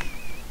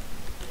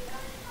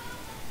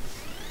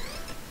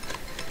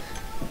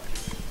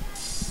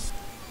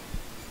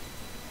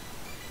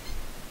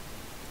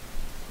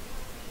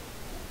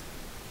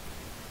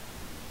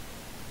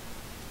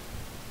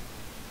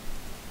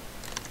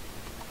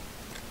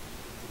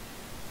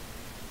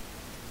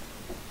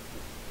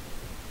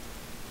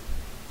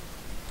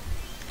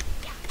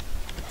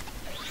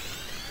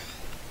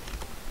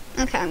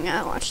 Okay, I'm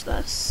gonna watch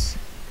this.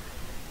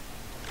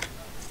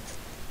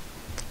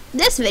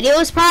 This video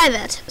is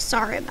private.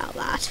 Sorry about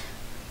that.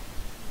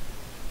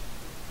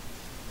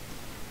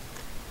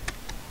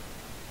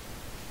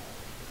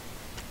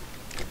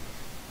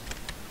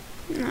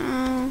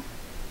 No.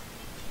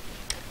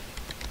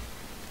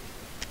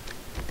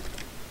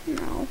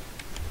 No.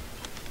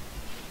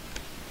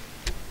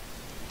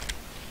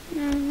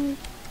 No.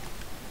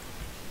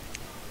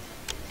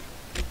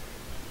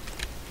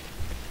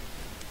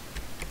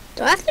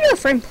 Do I have to do a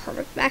frame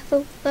perfect backflip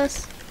with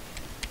this?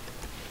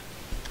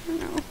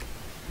 No.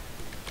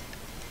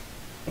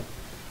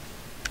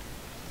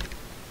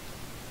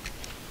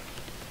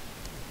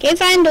 Can you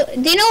find?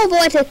 Do you know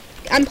what to?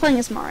 I'm playing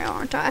as Mario,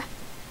 aren't I?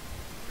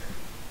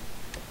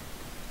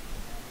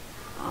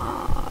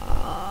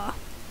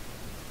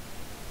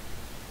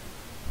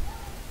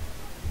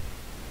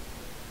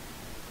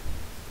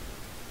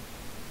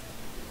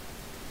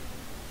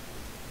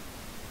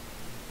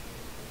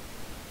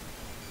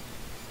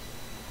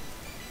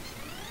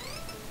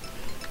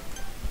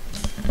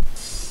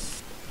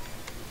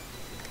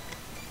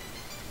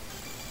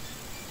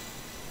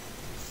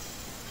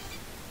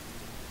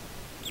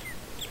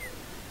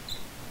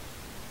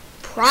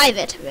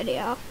 Private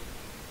video.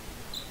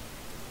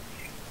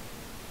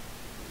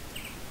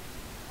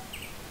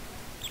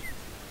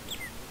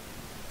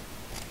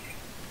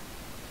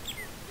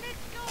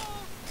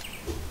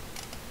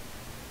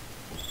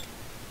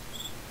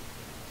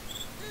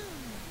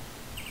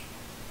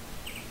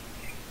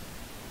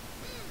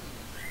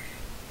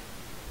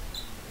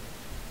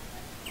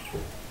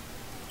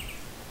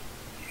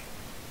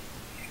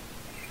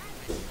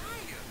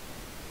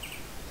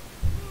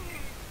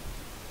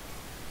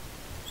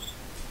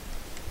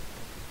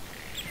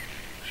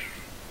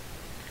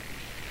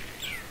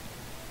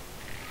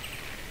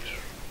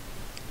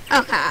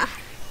 Okay.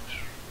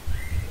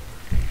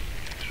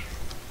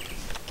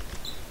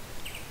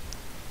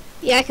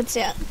 Yeah, I can see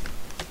it.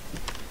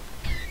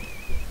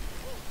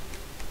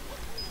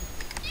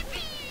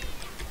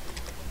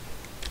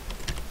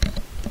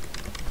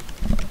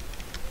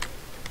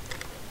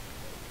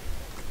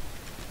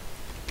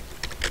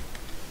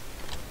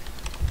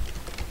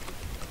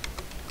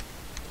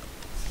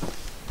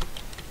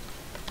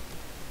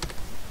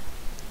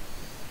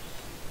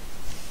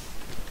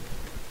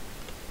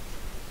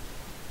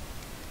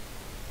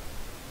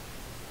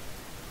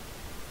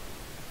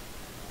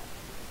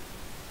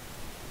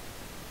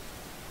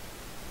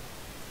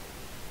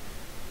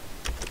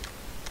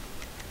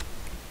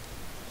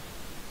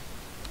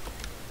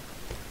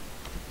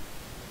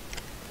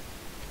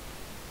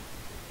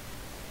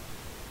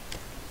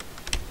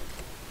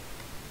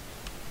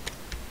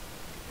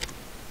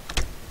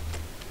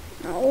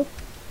 No.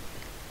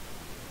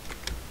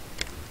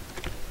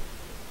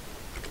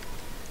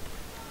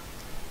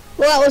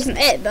 Well, that wasn't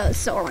it, but it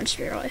still wants to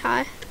be really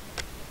high.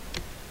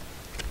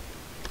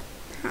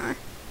 Huh.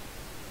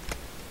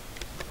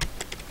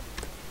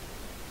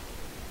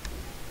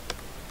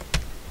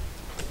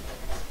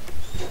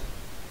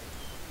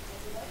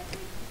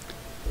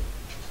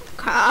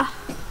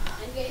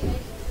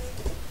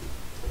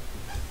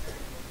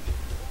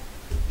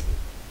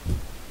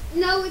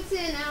 No, it's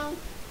in now.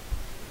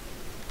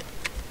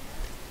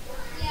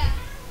 Yeah.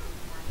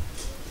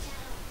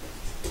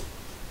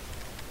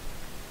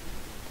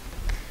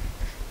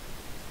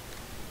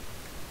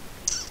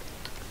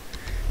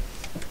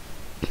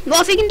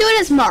 Well, if you can do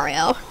it as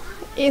Mario,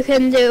 you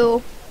can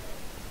do...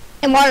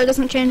 And water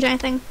doesn't change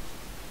anything.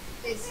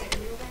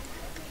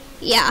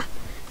 Yeah.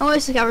 I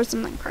always discovered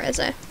something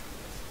crazy.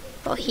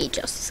 Well, he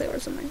just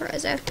discovered something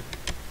crazy.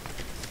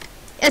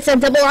 It's a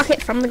double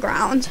rocket from the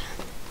ground.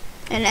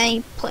 In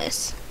any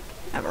place.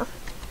 Ever.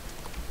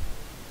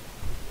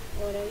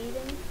 What are you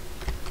doing?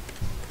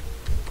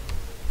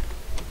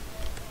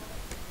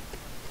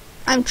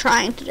 I'm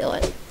trying to do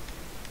it.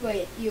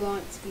 Wait, you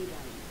want speed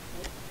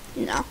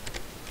running? No.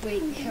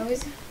 Wait, how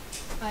is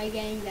I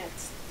getting that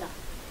stuff?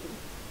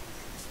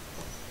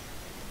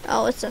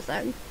 Oh, it's a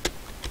thing.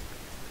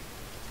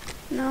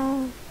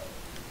 No.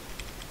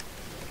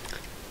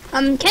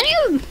 Can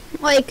you,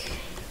 like,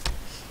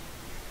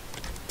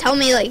 tell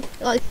me,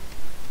 like,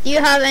 do you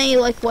have any,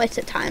 like, ways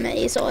to time it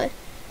easily?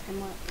 Time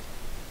what?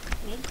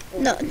 Me?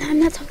 No, I'm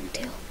not talking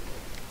to you.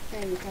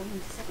 Sorry, you're talking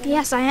to second?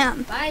 Yes, I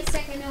am. 5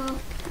 seconds.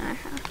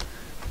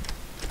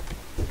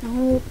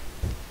 No.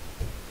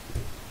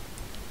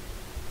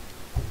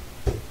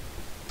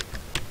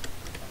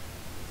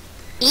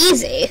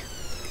 Easy.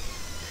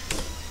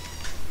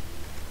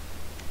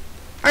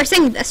 Are you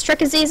saying this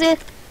trick is easy?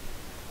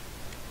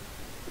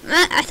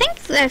 I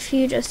think that if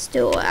you just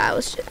do what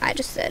I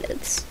just said,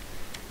 it's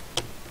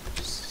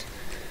just...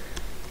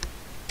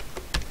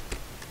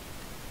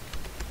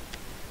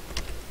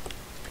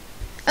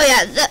 Oh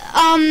yeah,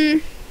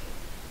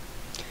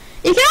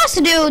 you can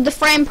also do the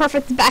frame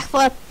perfect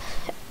backflip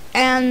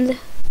and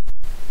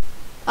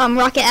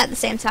rocket at the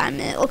same time,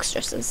 and it looks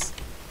just as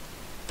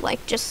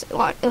just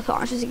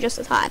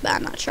as high, but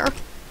I'm not sure.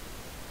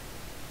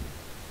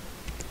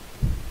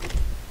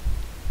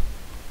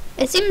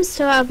 It seems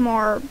to have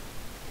more.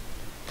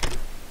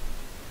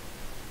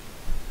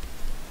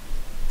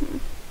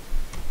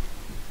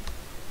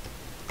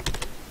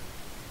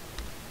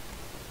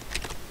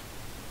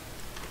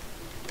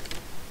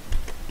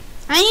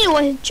 I need a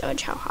way to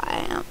judge how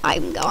high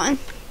I'm going.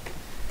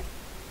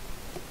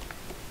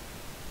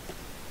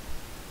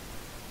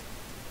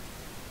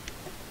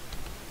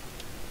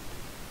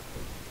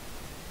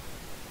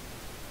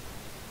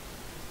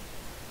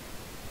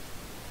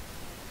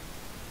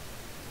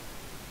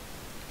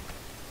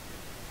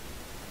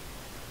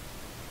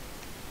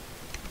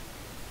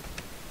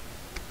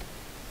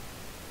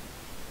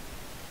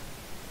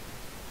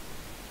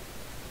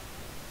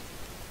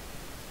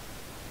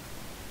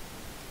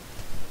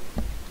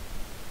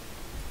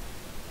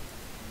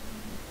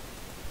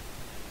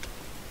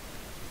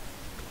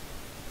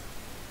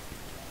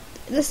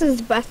 This is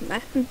the best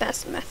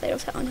method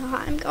of telling how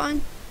high I'm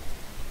going.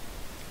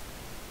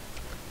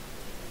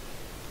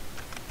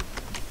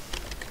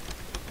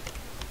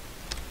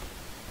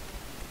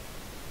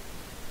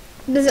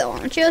 Does it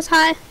launch you as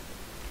high?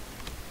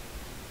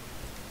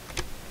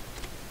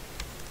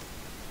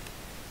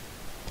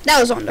 That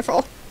was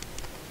wonderful.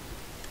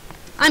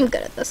 I'm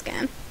good at this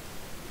game.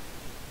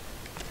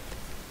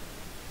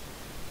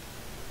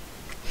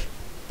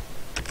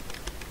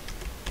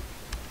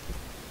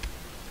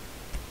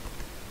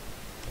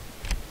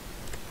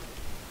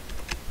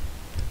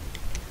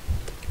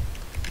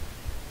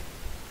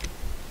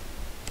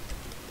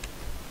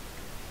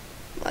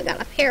 Well, I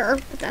got up here,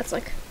 but that's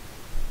like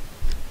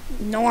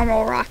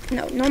normal rocket.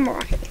 No, normal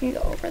rocket can go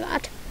over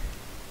that.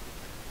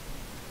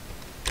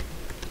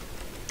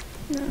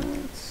 No,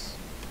 it's...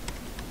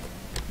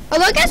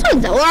 Although I guess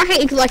with the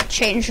rocket you could like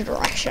change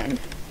direction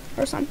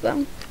or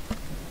something.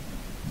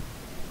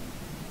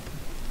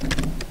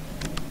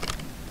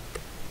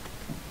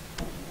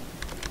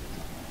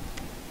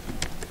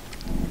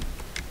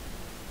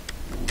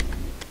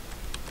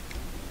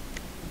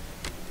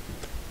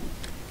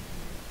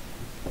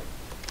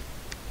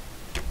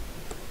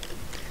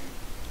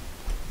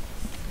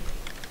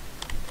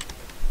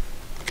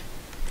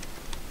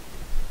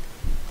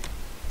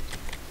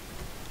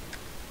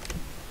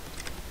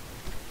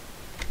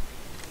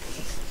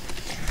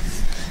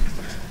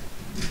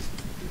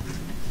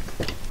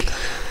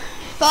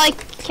 But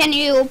like, can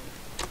you,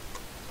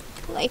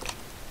 like,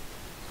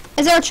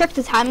 is there a trick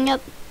to timing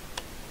it?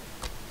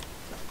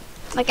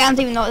 Like, I don't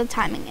even know what the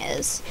timing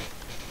is.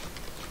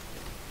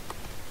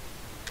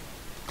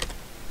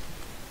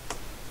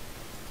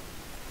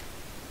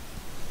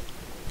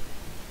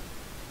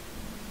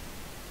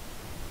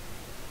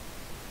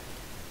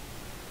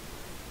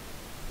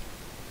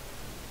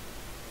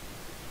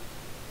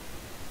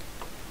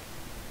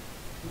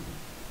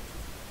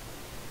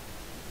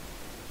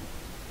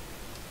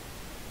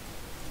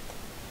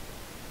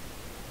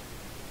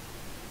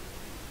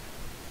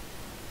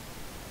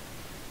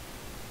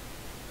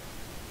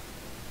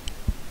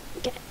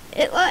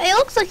 It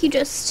looks like you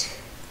just...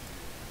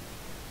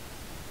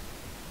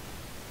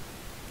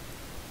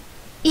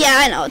 Yeah,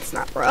 I know it's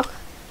not broke.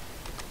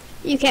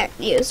 You can't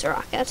use the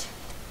rocket.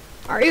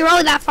 Are you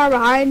really that far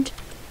behind?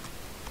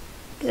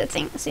 Because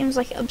it seems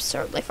like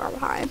absurdly far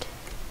behind.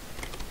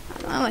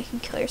 I don't know, you can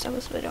kill yourself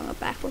with spit on a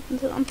backflip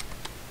into them.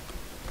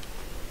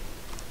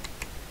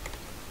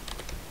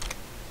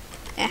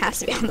 It has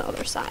to be on the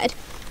other side.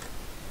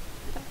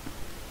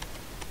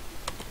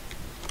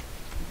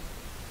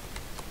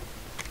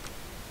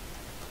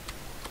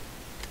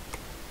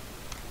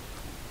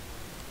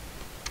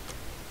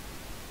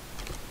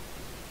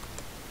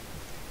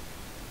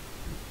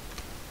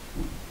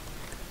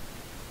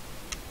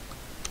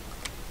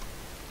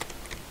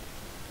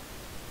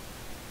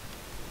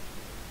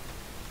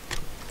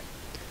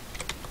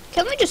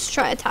 Can we just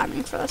try a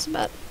timing for this a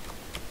bit?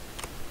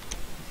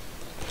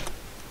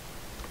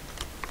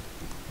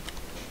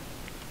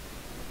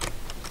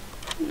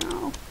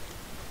 No.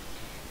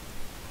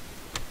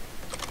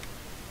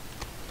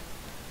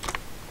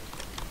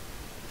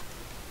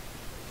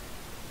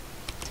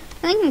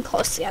 I think I'm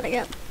close to getting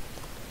it.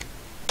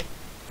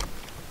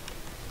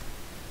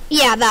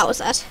 Yeah, that was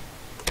it.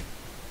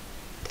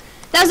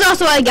 That's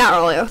also what I got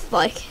earlier with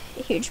like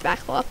a huge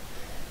backflip.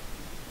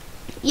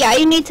 Yeah,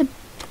 you need to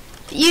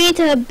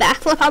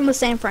backflip on the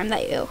same frame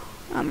that you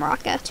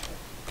rocket.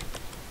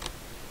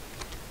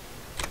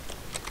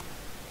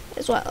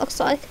 Is what it looks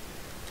like.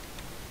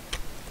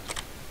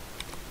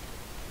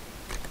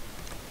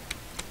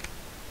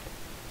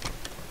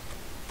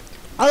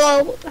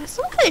 Although that's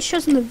not what it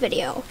shows in the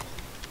video.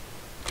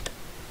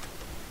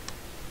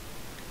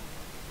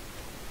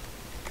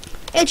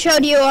 It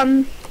showed you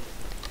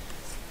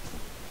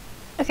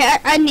okay,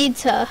 I need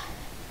to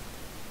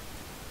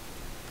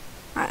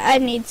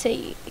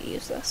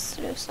use this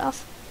to do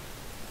stuff.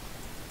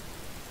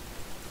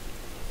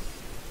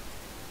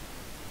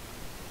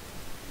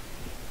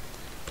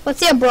 Let's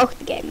see how broke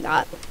the game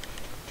got.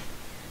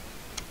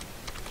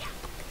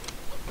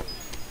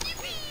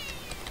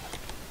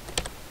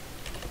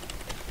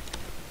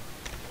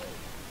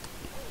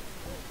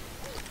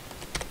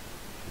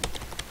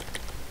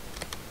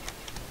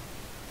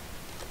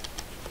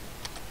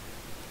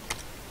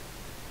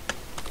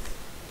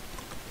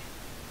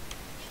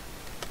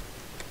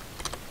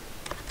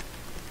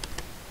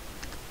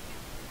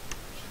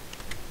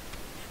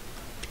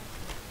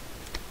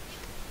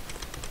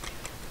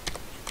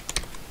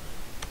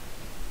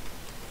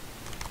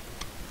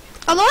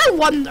 Although I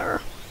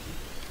wonder,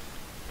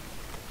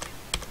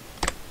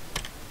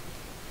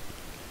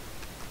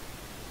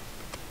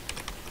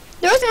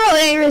 there isn't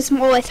really any reason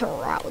why to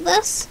route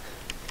this,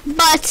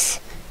 but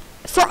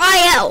for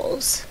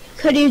ILs,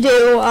 could you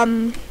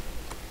do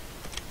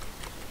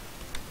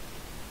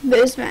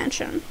Boo's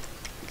Mansion?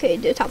 Could you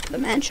do Top of the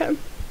Mansion?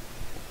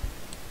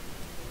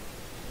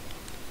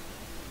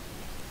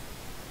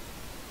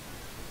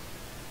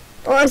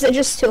 Or is it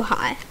just too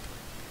high?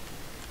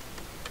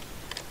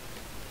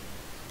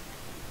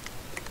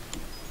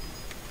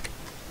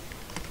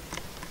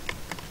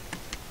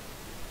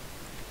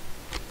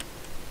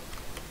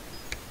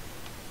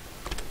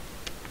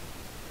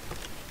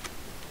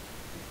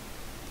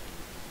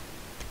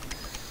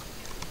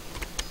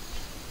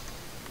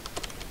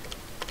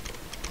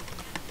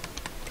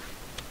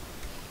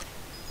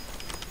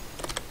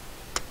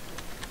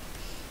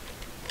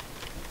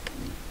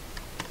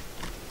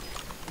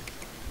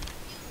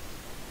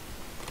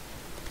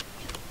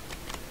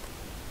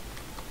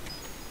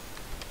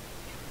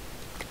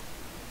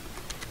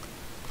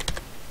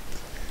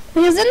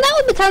 Because then that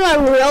would become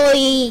a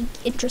really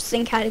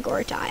interesting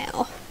category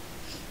tile.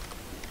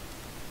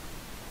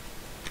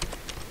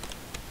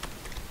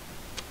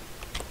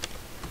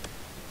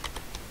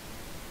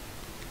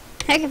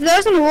 Heck, if there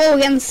wasn't a rule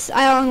against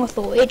iling with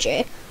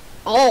Luigi,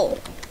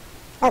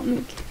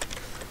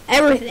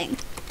 everything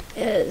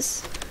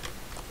is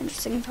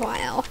interesting to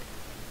IL.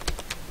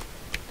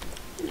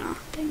 No,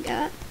 didn't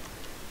get it.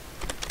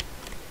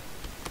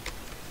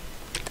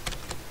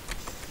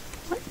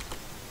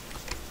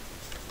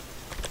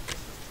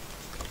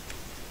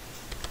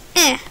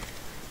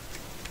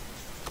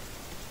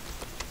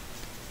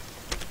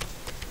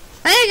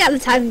 I got the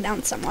timing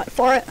down somewhat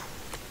for it.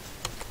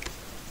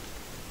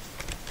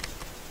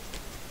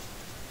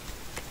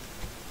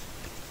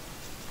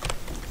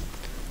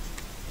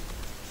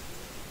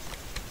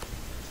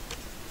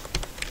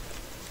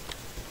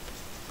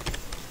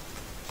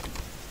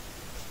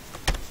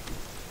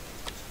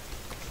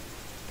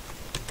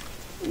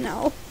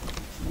 No.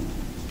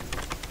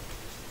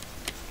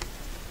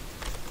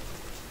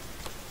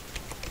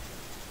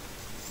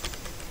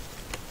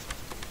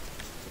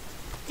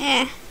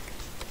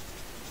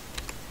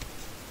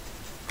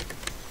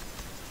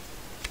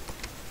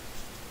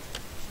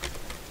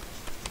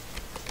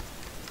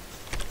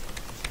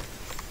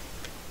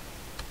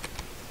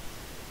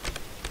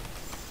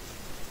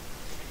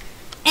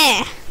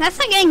 That's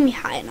not getting me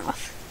high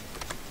enough.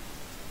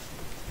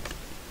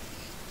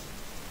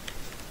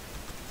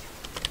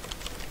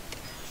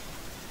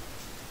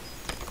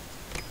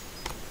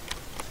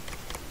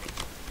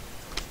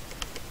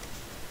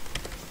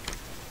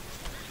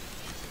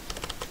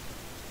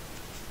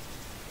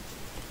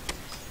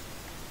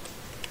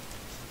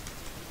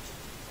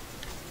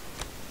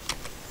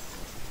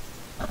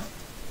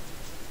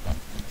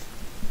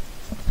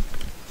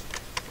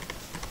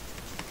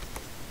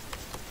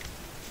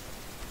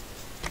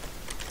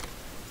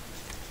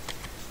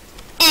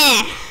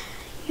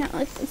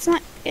 It's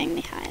not getting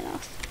me high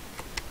enough.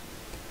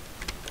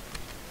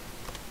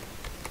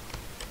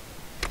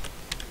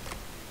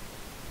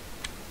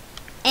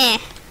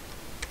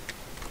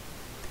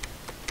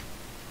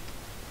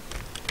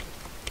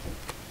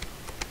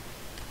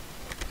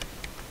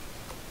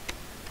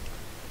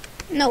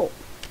 No.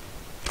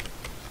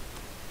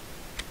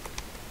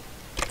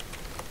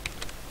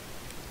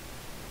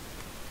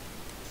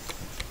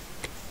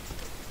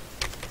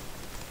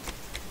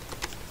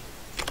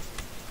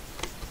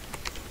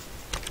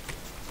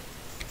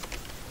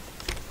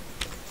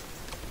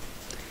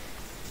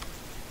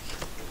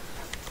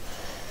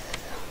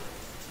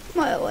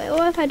 Wait,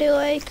 what if I do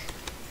like...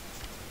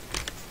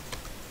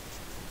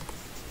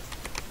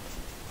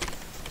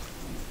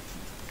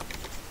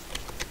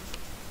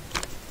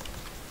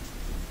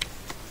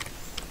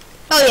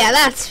 Oh yeah,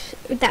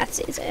 that's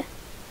easy.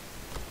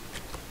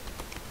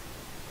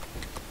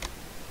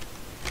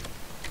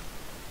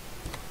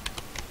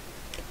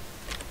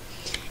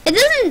 It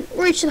doesn't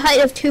reach the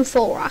height of 2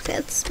 full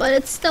rockets, but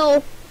it's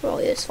still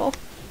really useful.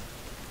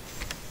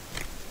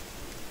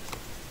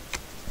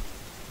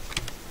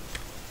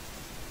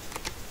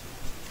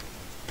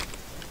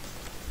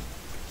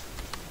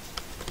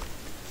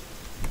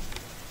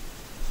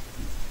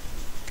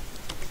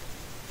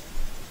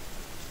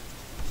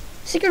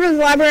 Secret of the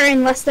library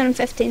in less than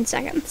 15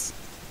 seconds.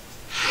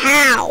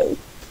 How?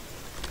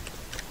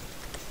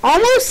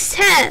 Almost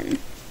 10.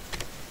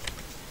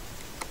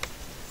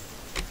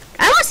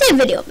 I want to see a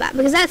video of that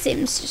because that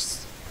seems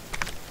just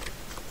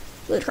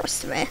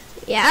ludicrous to me.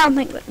 Yeah, I don't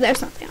think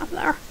there's nothing up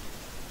there.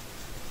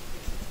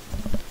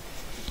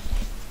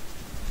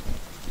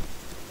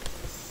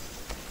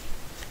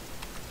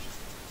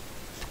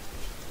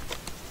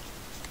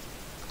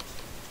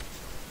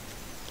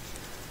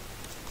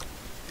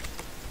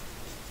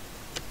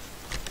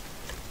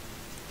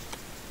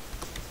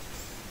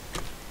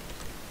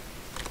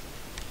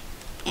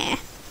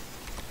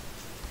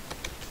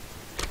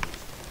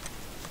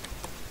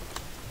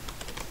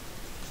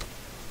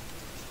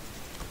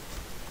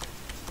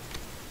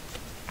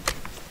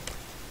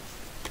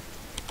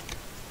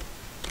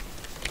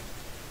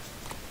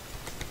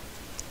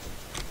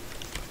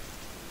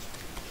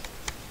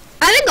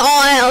 I think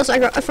all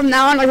else from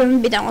now on are going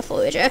to be done with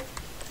Luigi.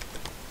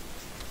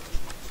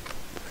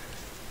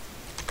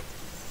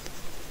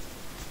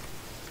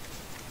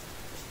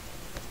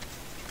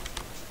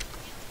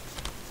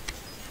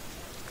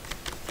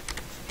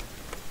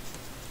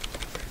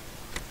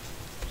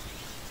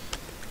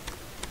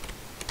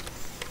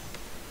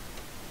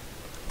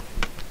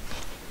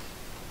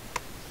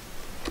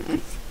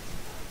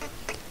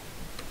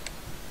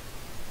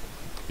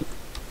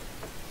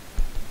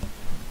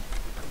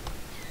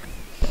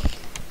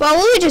 Well,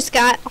 we just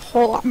got a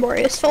whole lot more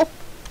useful.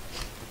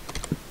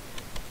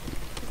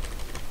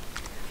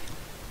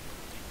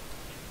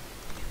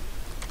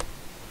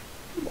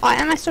 Why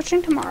am I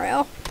switching to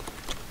Mario?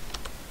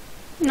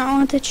 No, I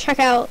want to check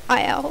out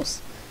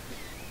ILs.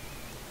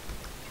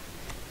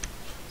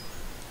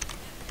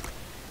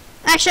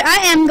 Actually,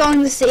 I am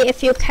going to see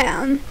if you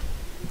can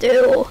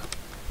do...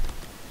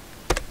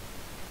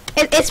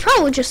 It's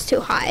probably just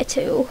too high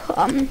to,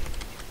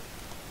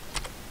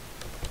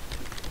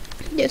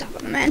 do top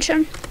of the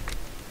mansion.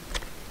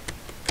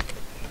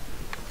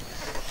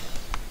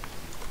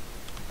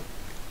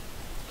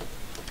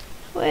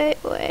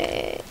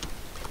 Wait.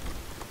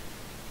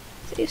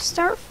 Do you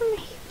start from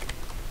here?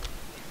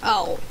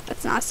 Oh,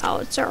 that's not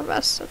solid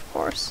surface, of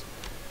course.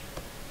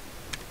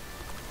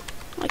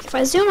 Like if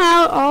I zoom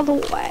out all the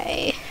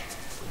way,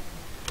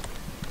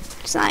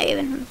 it's not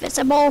even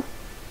visible.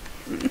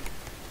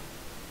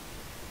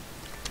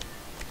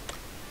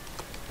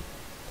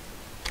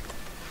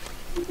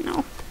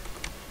 No.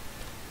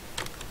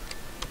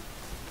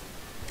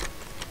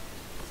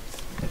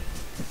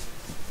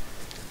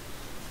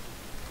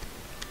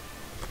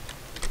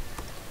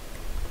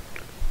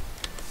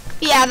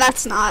 Yeah,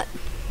 that's not.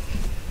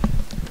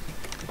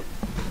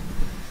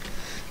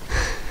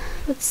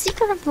 The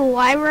secret of the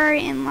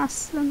library in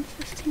less than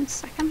 15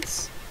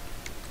 seconds.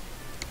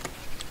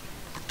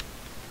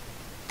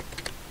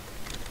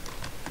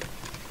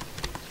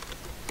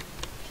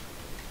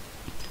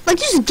 Like,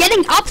 just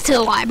getting up to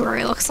the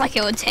library looks like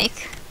it would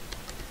take,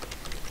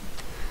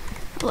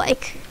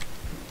 like,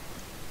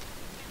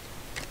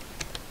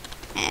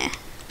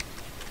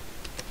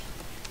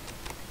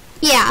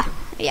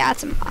 Yeah,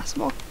 it's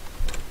impossible.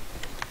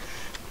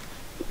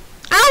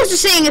 I was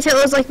just saying if it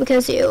was, like,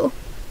 because you...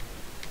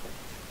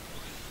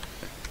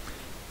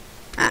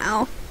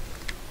 Uh-oh.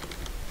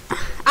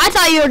 I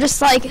thought you were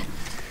just, like,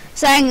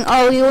 saying,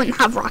 oh, you wouldn't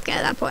have rocket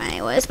at that point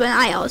anyways, but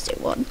I always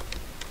do would.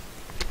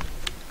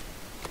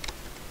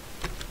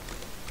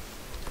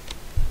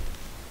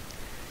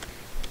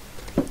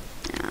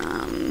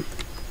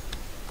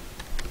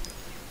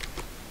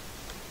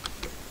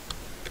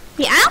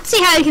 Yeah, I don't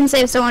see how you can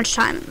save so much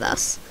time in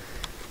this.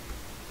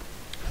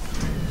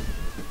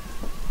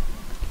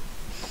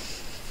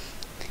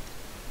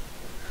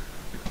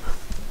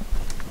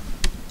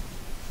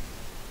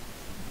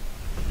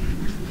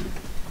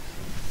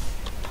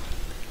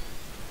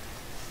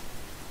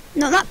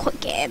 No, not quit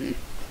game.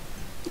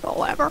 Or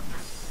whatever.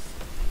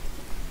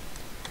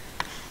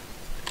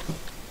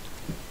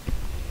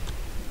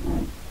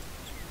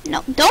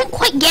 No, don't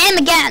quit game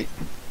again.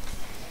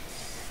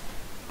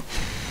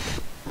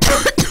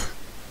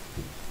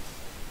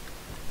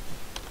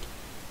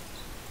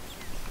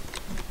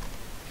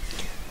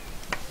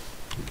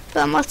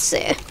 Then let's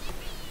see.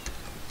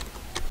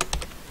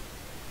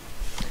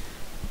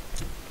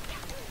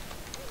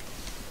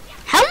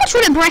 How much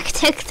would it break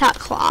tick-tock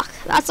clock?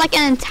 That's like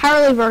an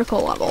entirely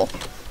vertical level.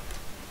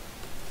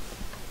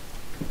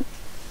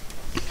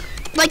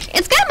 Like,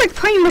 it's gonna break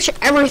pretty much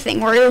everything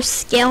where you're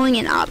scaling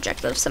an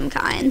object of some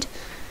kind.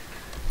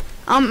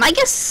 I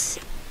guess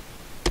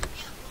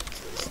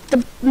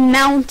the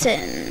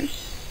mountain.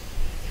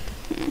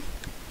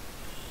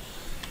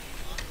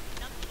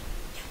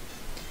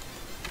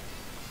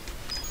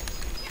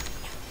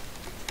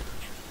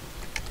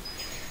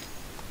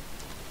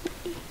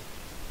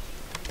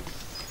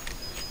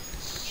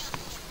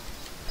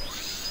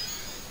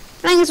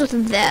 thing is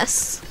with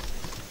this,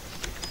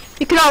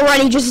 you could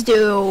already just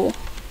do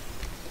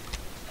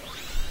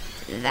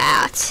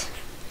that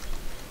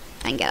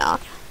and get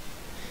up.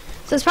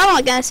 So it's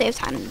probably gonna save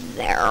time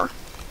there.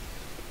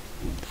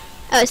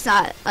 Oh, it's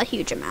not a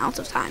huge amount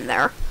of time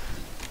there.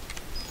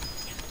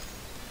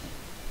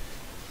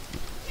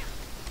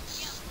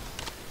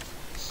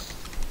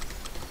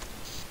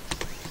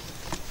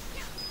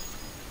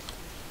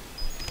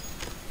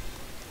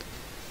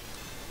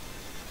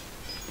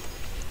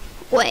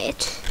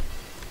 Wait.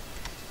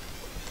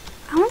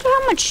 I wonder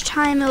how much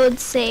time it would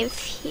save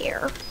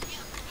here.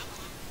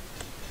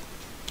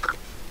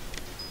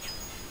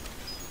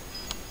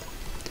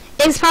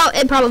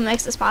 It probably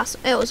makes this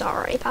possible. It was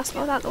already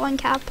possible without the one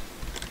cap.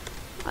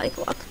 Like,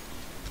 look.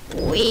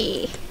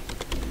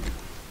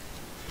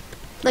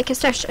 Like,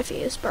 especially if you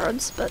use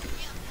birds, but...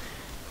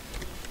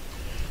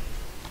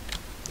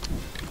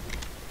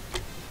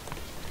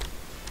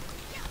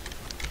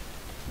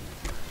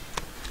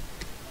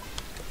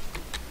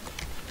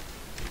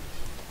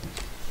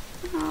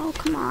 Oh,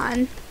 come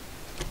on.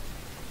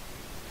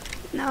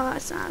 No,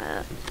 that's not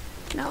it.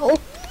 No.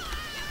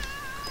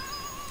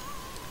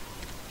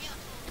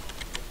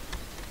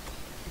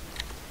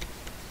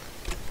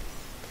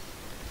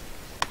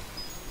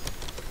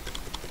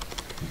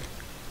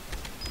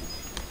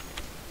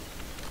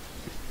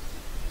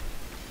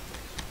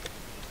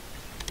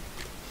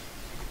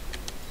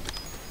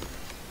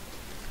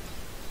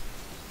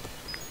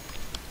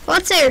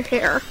 Let's say you're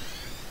here.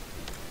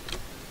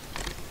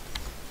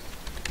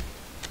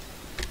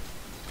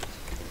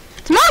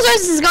 Tomorrow's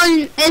race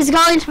is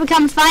going to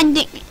become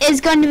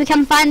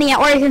finding it,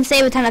 or you can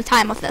save a ton of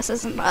time with this,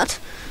 isn't it?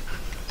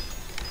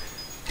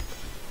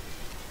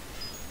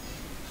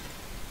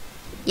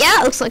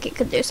 Yeah, it looks like it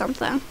could do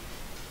something.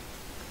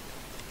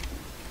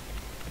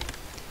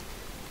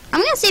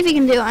 I'm gonna see if you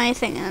can do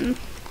anything in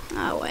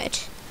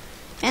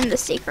in the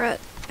secret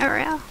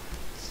area.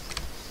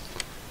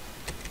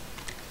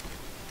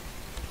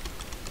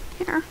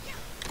 Here.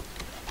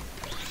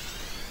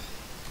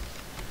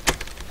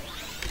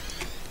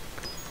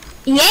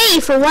 Yay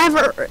for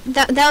whatever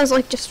that was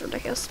like just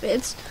ridiculous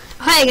speeds.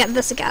 Oh, I got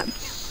this again.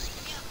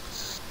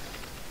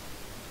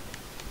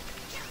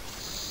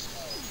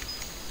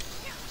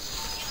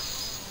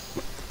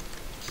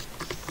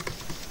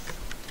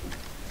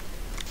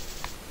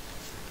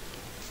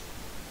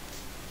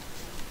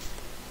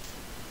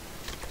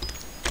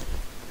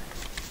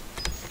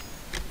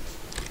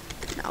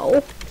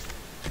 No.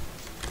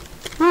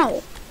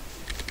 No.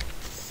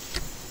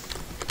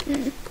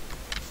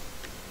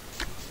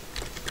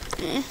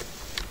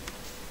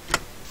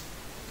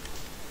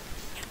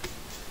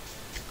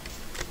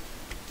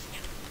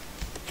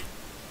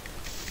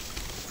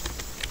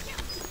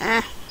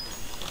 Eh.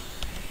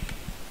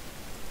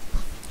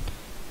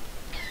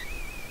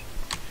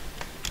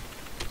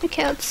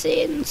 Okay, let's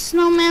see. In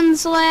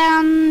Snowman's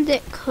Land,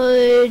 it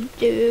could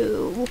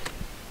do...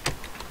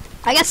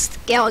 I guess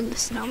scaling the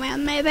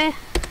snowman, maybe.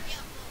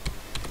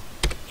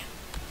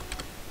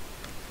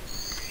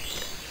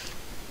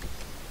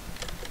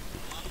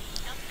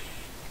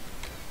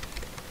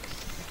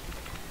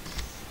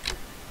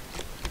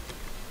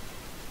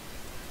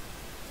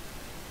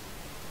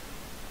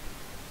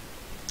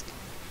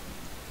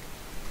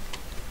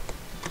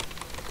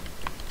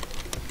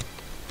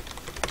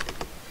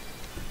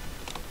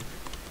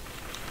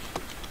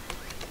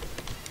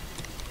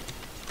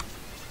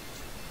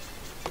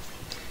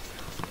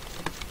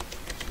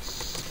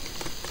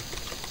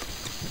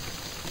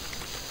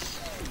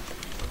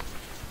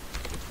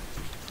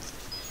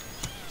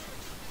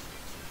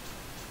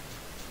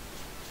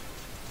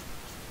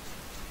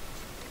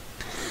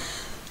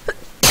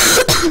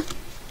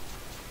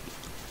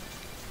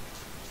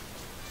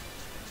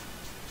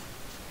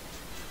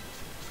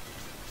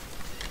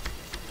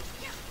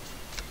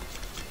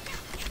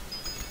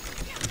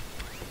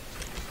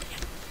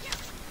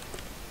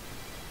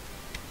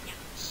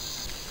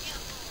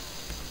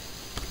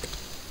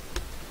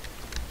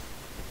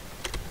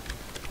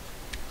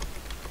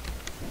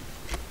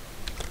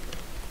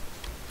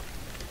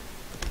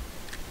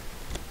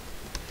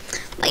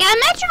 Like, I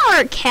imagine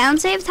where it can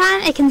save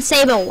time, it can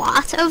save a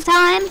lot of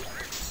time.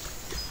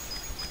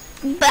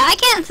 But I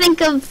can't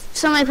think of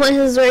so many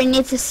places where you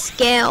need to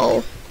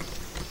scale.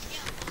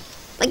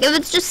 Like, if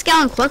it's just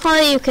scaling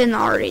quickly, you can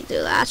already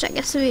do that. I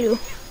guess if you...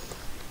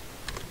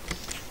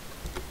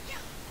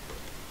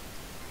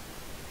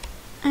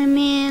 I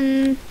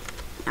mean...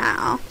 I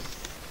don't know.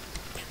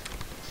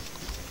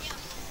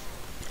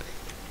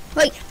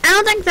 Like, I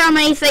don't think there are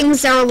many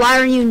things that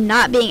rely on you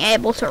not being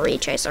able to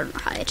reach a certain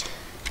height.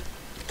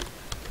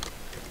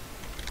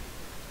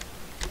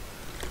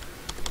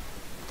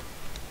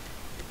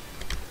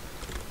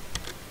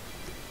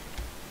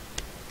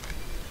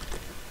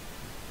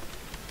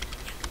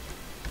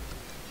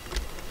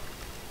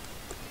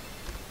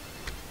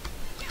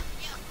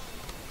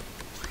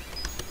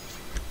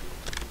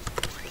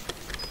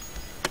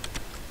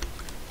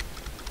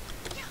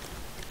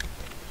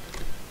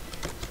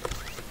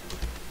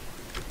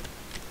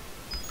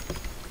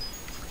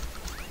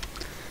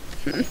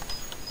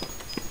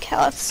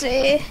 Okay, let's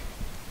see.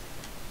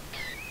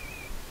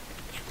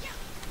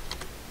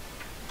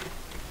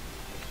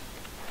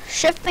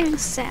 Shifting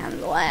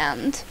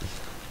Sandland.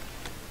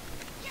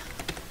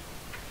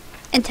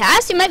 In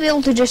TAS, you might be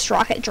able to just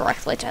rocket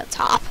directly to the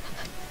top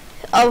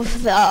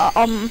of the,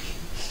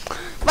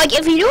 like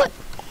if you do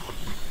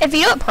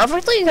it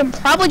perfectly, you can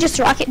probably just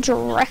rocket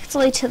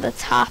directly to the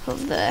top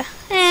of the,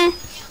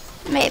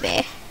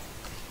 maybe.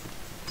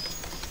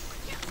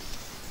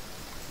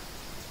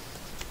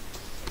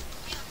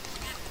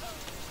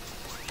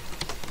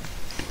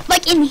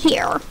 Like in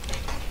here.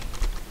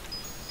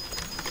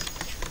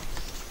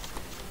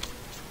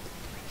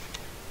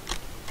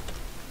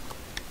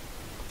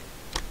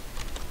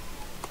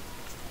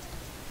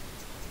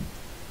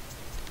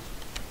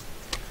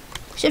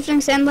 Shifting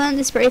Sandland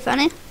is pretty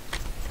funny.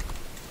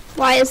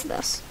 Why is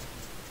this?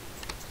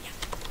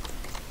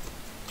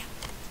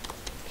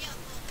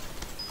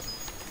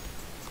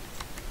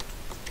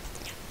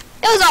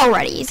 It was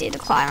already easy to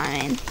climb,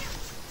 I mean.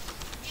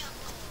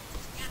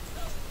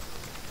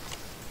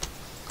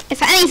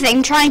 If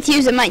anything, trying to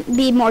use it might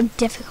be more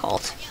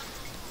difficult.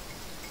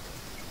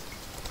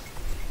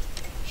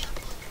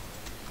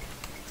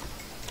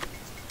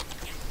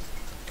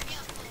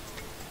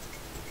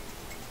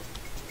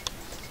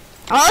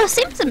 Oh, it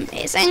seems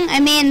amazing. I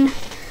mean,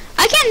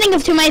 I can't think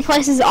of too many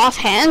places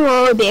offhand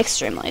where it would be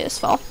extremely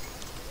useful.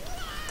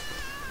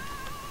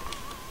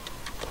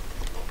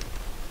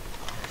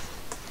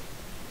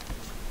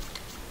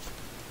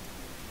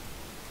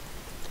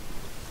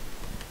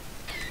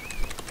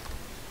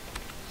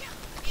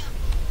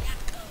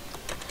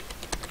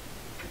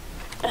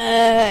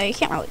 You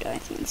can't really do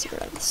anything in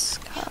Secret of the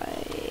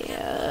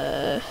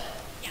Sky.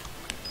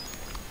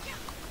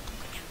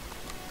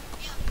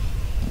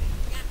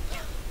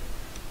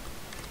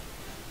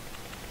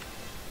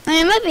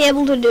 I might be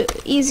able to do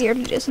easier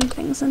to do some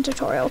things in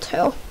tutorial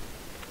too.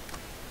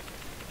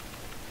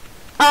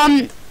 Oh,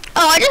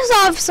 I just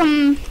have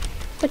some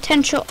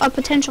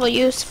potential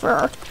use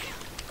for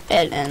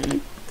it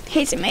in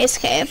Hazy Maze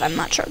Cave. I'm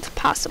not sure if it's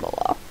possible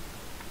though.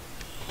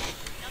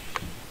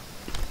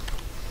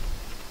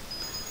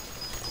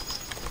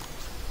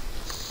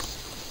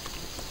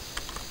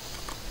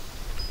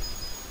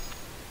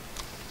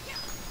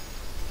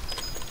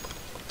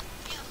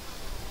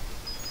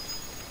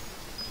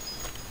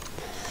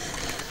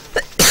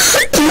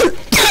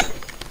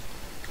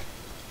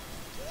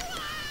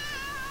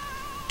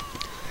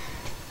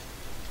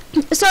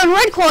 So in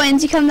red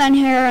coins, you come down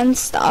here and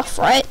stuff,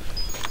 right?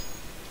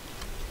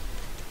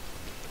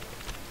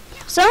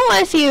 So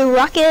if you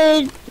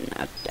rocket,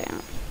 no,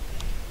 damn.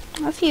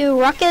 If you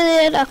rocket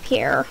it up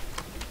here,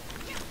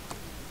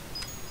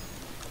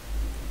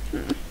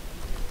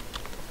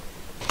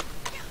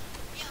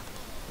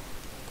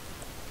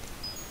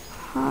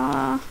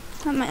 that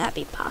might not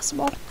be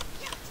possible.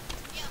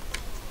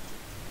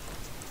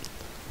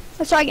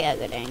 Let's try to get a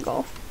good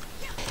angle.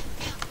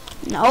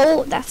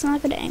 No, that's not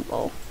a good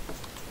angle.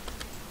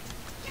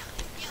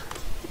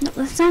 No,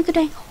 that's not a good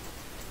angle.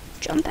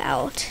 Jump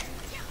out.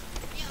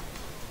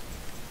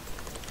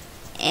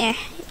 That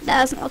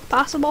doesn't look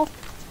possible.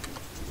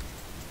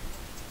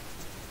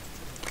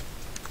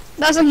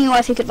 I was thinking, what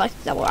if you could, like,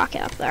 double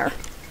rocket up there?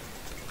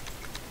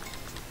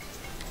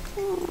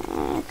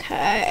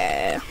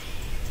 Okay.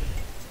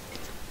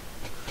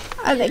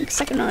 I think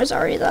second one is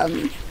already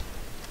done.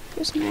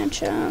 Here's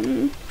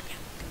mansion.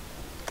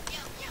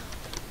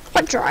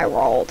 What dry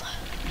rolled?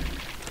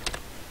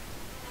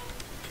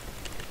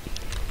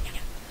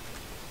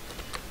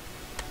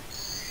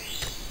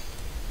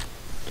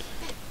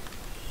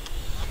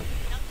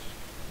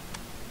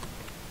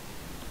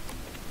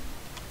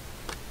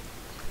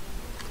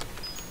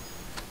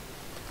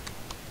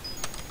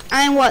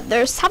 I mean, what?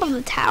 There's top of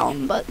the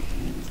town, but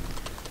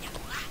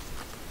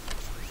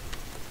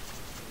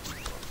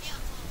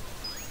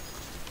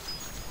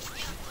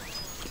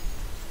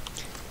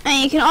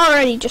and you can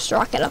already just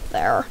rocket up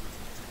there.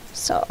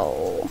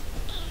 So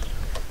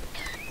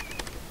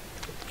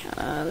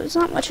there's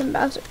not much in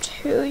Bowser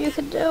 2 you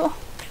could do.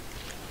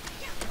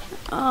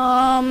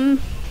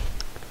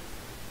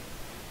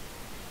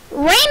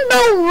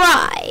 Rainbow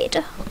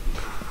Ride.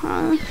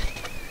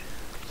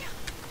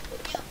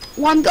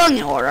 Well, I'm going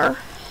in order.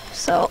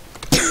 So,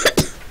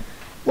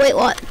 wait,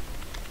 what?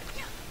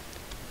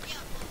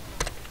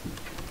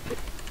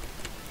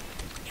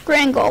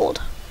 Grand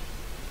Gold.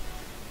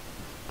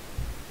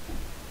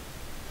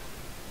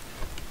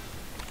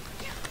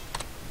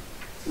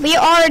 We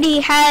already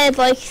had,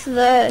 like,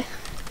 the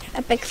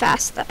Epic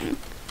Fast thing.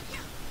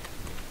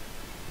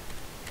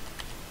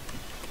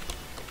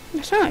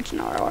 There's so much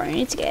nowhere where I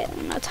need to get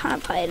a ton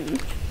of height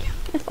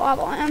with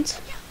Lava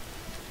Lands.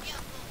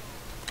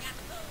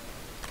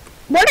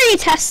 What are you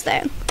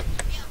testing?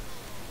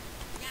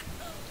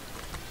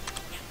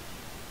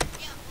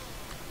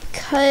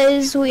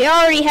 Because we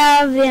already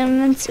have the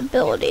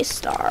Invincibility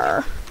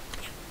Star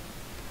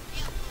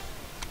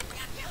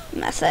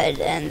method,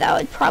 and that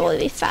would probably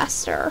be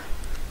faster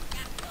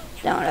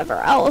than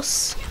whatever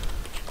else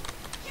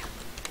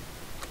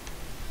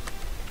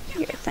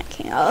you're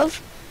thinking of.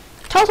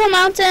 Total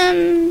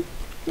Mountain,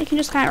 you can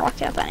just kind of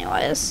rock it up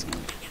anyways.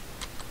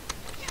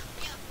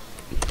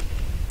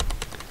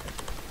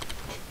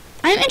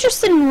 I'm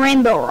interested in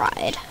Rainbow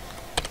Ride.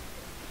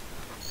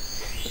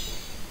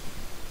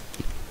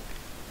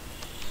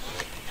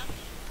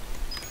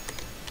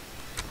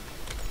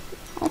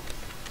 Oh.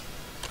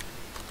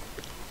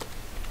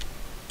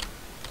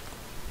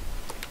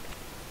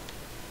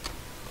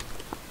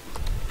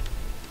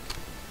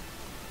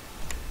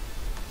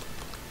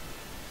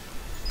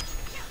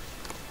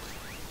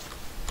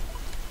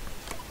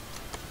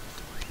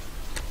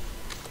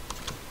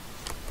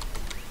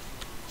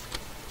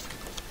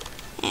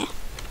 Eh.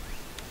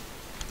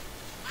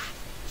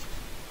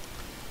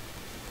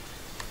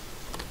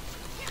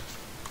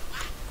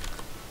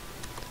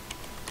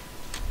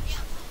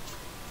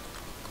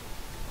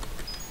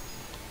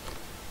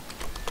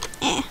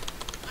 Eh.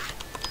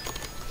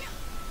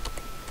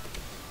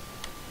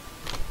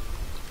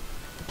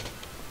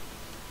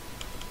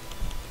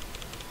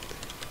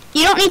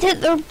 You don't need to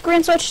hit the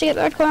green switch to get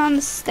the red coin on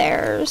the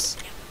stairs.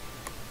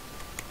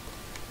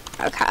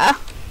 Okay.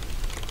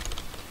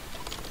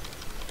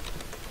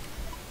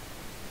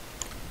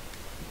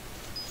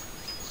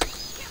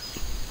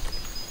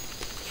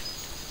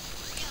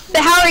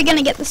 But how are we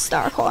gonna get the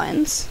star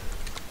coins?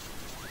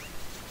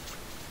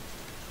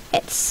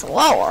 It's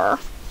slower.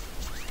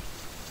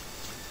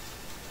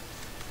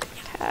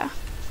 Okay.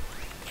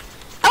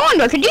 I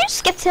wonder, could you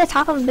just get to the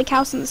top of the big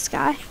house in the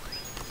sky?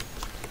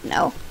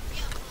 No.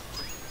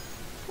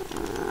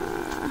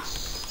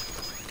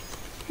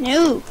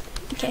 No.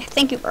 Okay,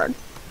 thank you, bird.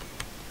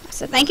 I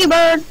said thank you,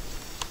 bird.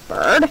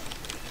 Bird.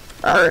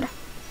 Bird.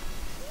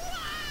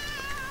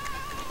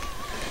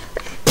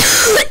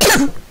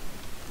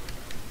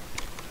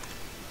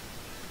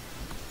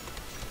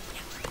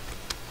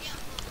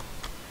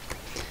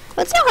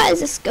 Let's see how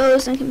this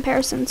goes in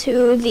comparison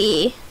to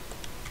the...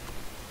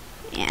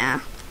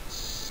 Yeah.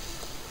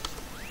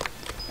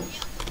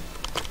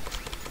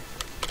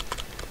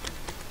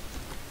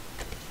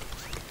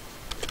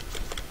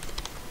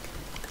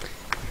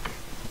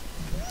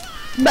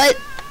 But...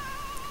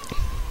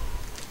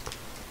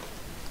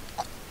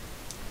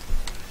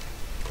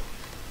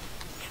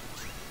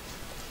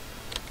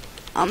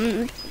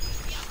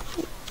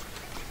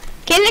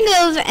 Can't think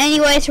of any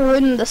way to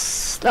ruin the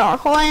star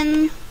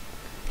coin.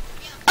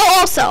 Oh,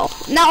 also,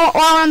 now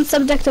while we're on the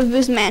subject of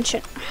Boo's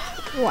Mansion.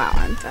 Wow,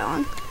 I'm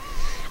failing.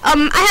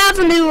 I have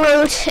a new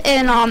route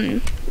in,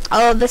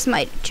 oh, this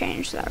might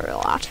change that a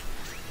lot.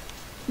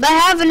 But I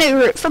have a new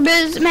route for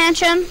Boo's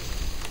Mansion.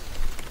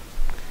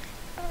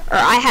 Or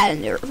I had a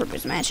new route for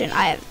Boo's Mansion.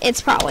 It's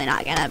probably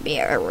not gonna be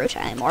a route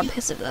anymore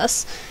because of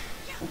this.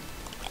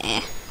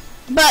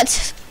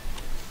 But,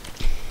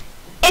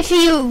 if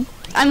you,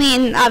 I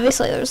mean,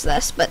 obviously there's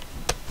this, but,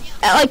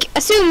 like,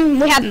 assume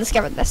we haven't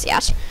discovered this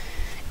yet.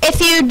 If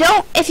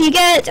you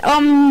get,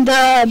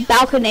 the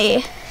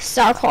balcony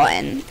star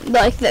coin,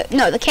 like,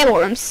 the cable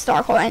room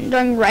star coin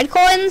during red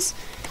coins,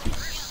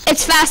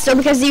 it's faster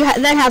because you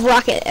then have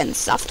rocket and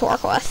stuff to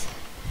work with.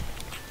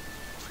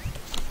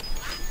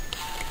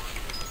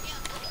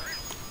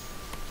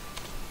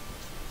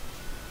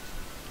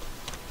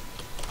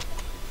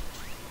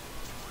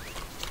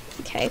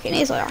 Okay, you can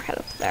easily rocket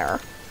up there.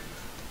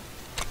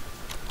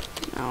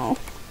 No.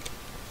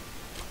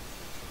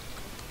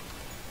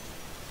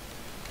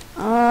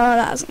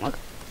 That doesn't look...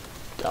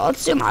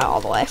 Let's zoom out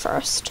all the way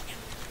first.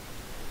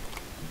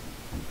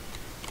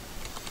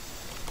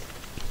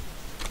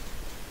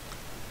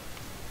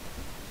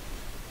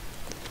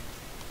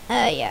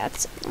 Yeah,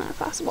 it's not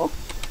possible.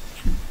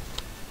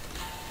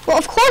 Well,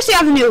 of course you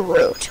have a new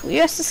route. We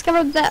just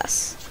discovered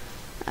this.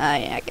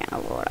 Yeah, again,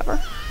 over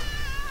whatever.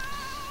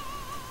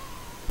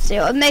 So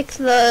it would make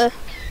the...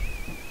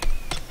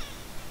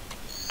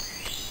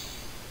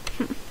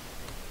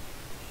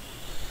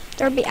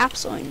 There would be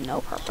absolutely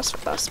no purpose for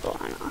this,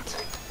 but why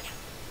not?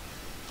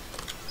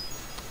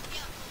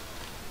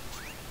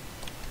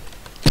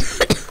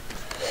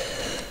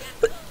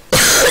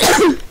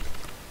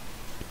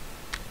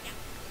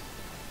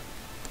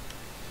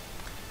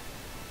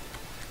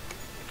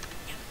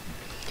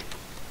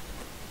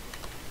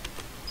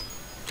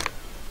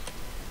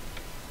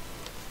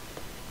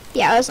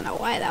 Yeah, I doesn't know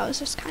why. That was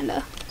just kind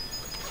of...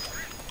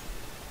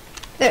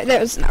 There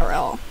was no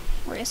real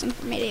reason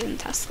for me to even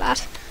test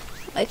that.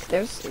 Like,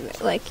 there's,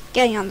 like,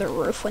 getting on the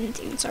roof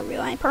wouldn't even serve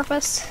really any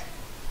purpose.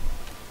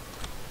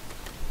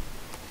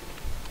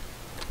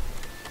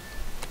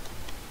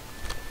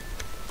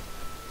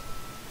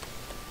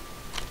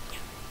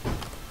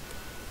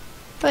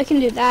 But I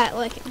can do that,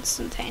 like,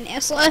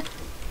 instantaneously.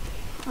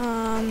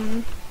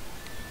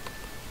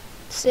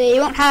 See,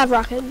 you won't have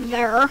rocket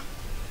there.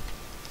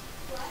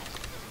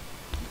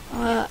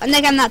 I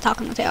think I'm not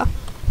talking with you.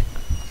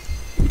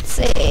 Let's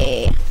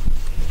see.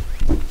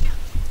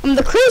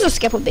 The cruiser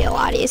skip would be a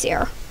lot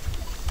easier.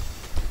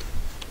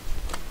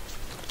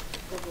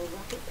 Double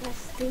rocket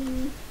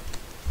testing.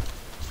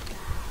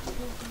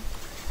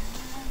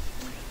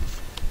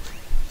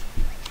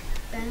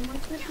 Ben,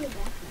 what's with your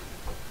background?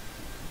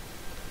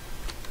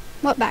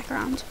 What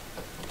background?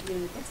 Your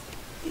desktop.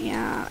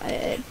 Yeah,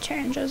 it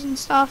changes and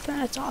stuff,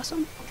 and it's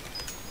awesome.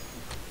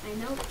 I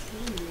know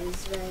king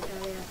is, but I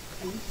thought it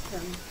changed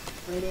from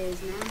what it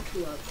is now to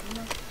a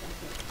peanut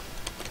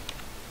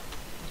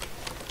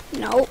butter.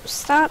 No,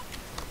 stop.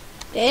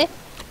 There.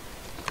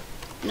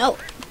 No,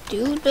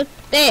 do the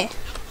there.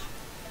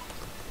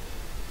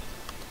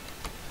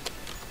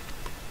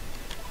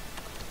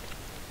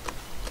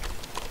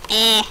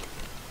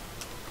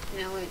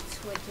 Now it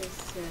switches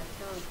to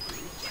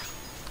Philippines.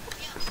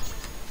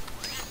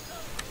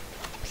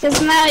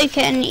 Because now you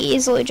can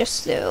easily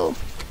just do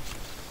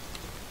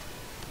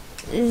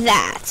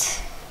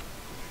that.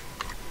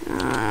 Did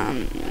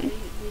you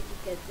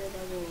get the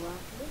double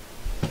rocket?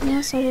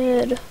 Yes, I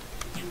did.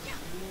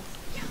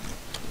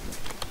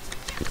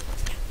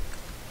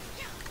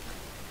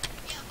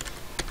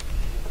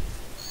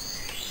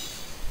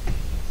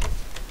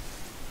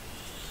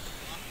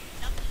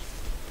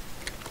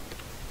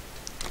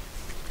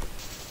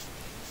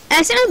 And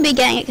I seem to be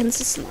getting it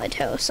consistently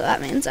too, so that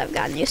means I've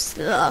gotten used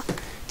to the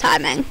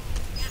timing.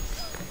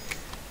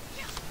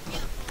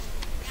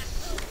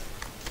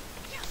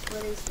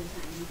 What is the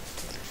time?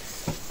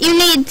 You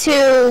need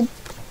to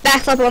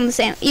backflip on the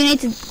same. You need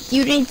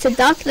to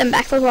duck, then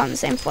backflip on the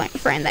same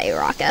frame that you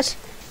rocket. So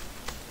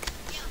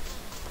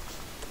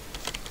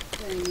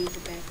I need to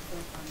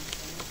backflip on the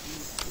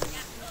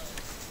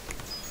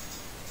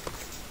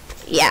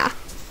same. Yeah,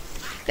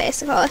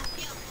 basically.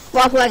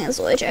 While playing as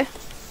Luigi.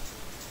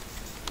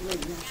 Wait,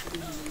 you have to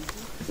be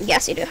easy.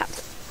 Yes, you do have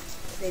to.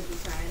 Did you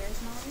try it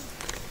as Molly?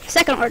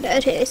 Second or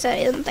did he said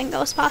he didn't think that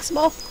was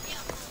possible.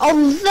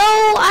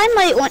 Although I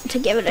might want to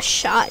give it a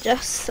shot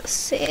just to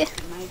see.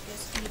 It might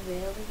just be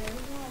really,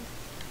 really hard.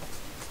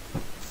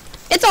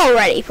 It's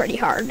already pretty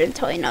hard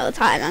until you know the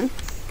timing.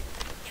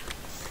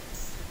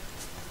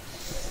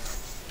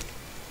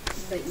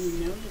 But you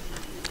know the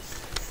timing.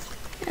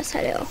 Yes,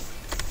 I do.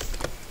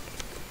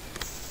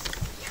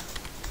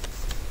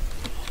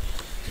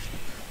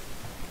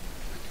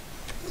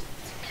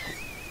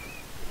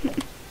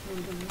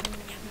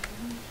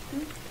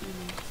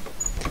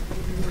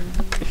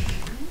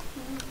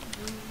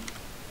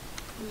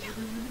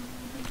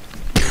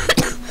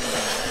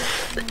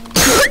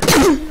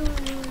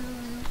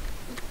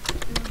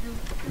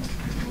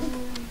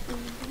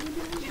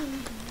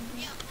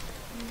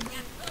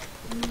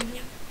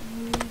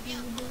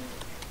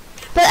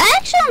 But I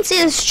actually don't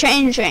see this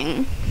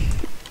changing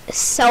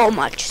so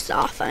much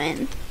stuff. I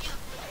mean,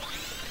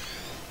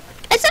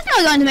 it's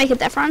definitely going to make a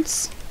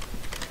difference.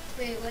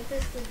 Wait, what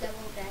does the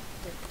double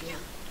backflip do?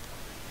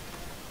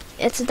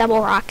 It's a double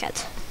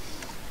rocket.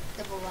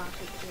 Double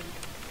rocket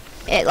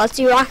do? It lets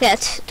you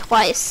rocket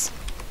twice.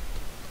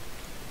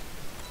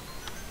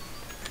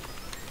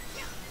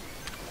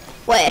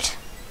 Wait.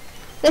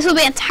 This will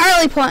be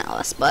entirely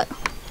pointless, but...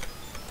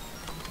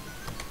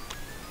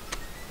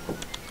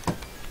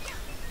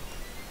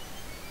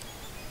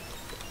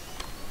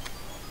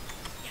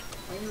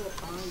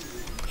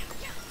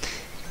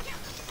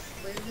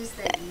 Where does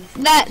that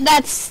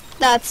use?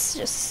 That's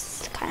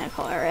just kind of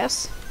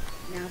hilarious.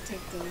 Now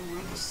take the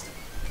launch stuff.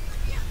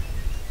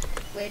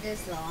 Where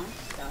does the launch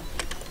stuff?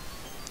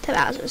 To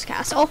Bowser's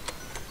Castle.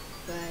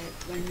 But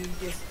when you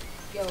just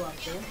go up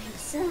there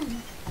yourself,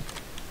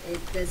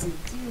 it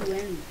doesn't do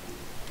anything.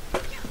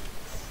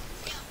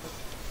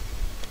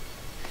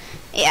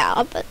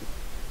 Yeah, but...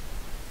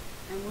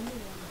 I wonder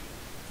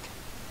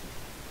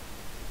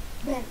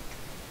why. Ben,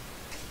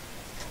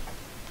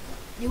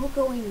 you were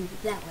going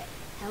that way.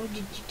 How did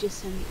you just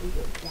suddenly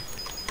go down?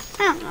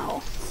 I don't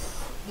know.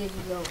 Did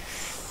you go?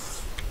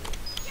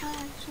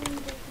 Actually,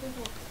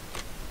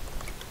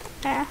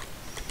 Yeah.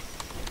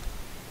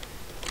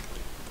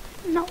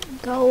 No,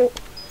 go.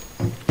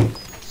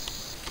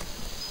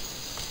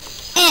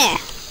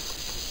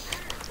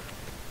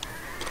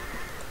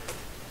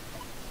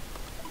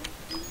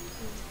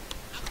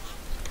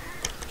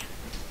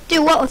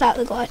 Do what without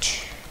the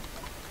glitch?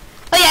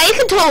 Oh yeah, you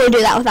can totally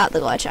do that without the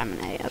glitch. I'm an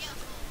idiot.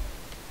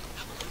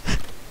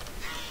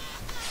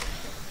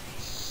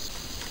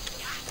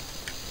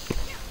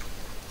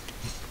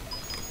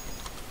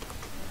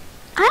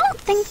 I don't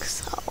think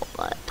so,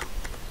 but...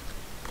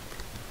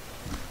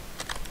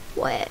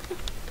 Wait.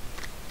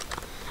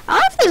 I don't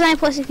know if there's any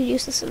place you could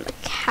use this in the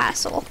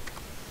castle.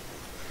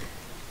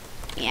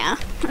 Yeah,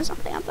 there's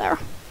nothing up there.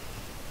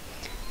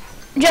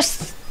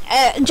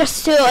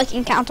 Just to like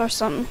encounter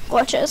some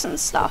glitches and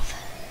stuff.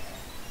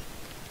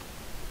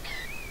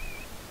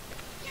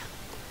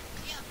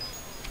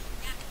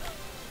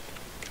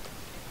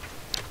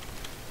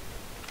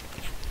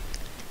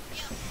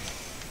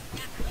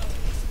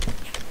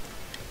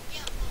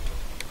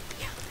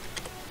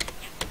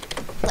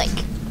 Like,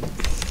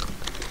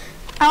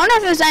 I wonder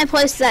if there's any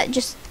place that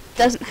just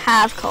doesn't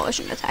have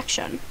collision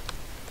detection.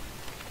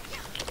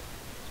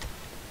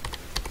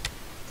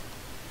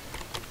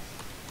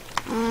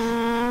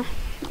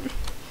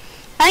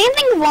 I can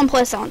think of one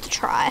place I want to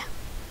try.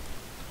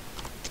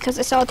 Because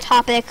I saw a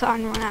topic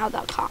on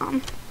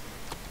runout.com.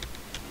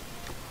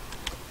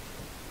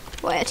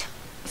 Wait.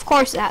 Of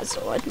course it has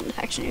collision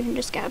detection. You can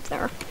just get up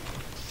there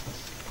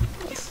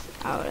with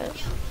doubt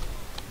it.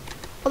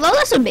 Although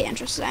this would be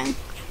interesting.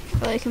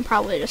 But you can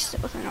probably just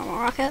stick with a normal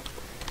rocket.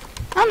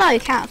 Oh no, you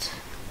can't.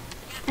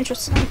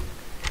 Interesting.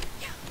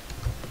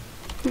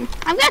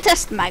 I'm gonna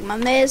test the magma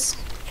maze.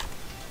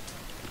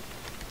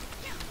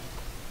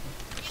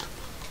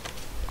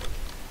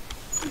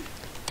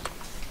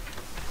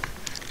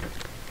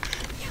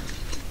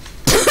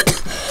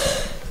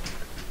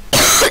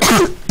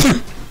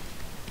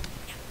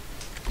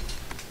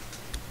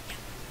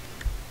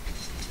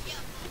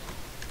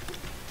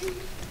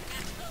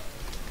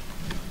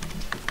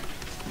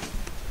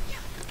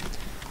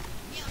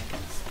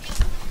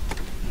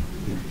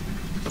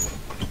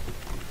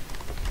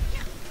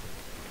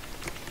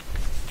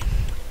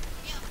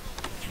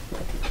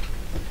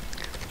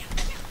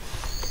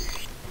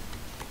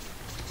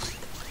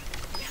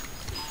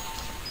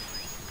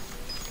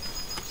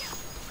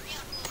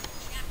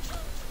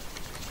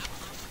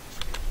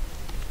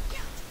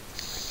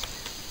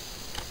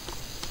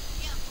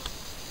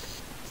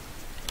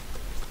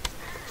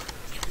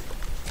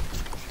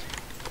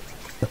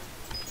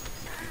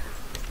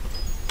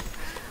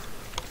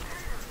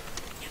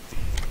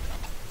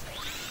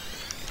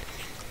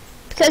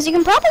 Because you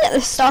can probably get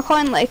the star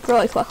coin like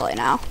really quickly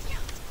now.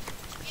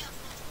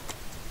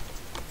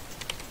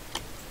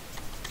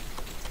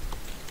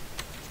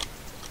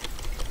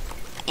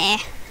 Eh.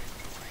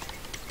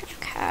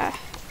 Okay.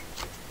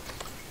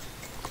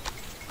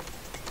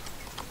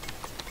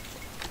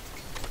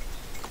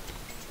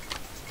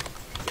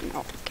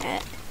 Okay.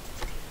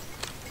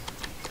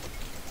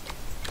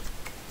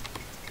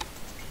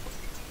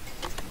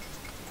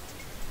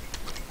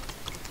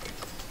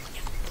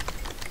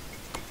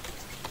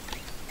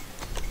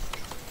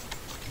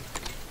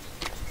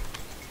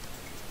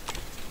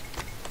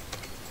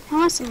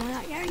 Awesome, we're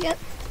not there yet.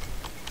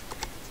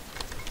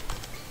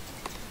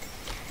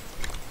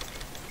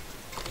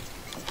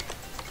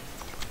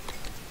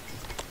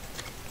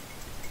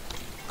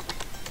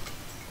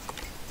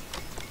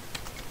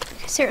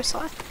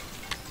 Seriously.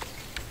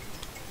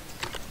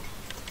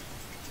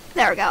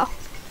 There we go.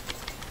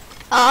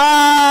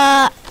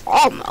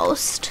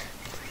 Almost.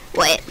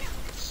 Wait.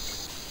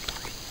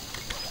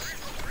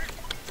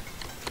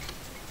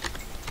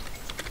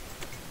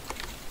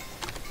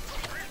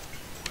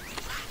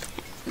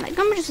 My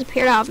number just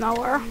appeared out of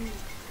nowhere.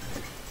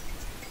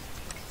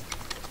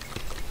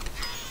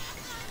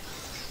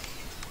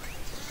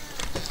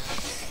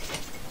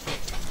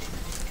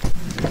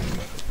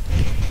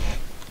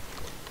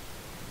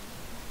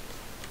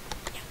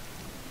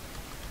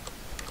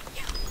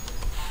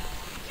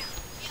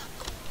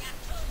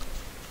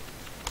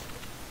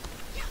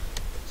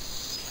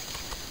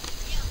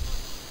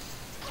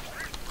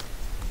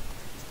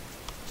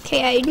 Okay,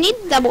 yeah, you need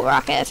double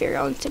rocket if you're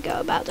going to go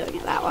about doing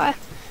it that way.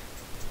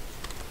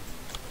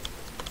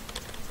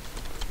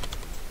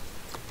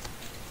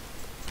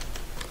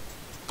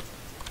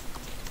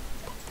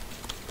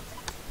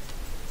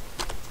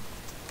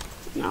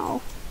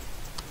 No.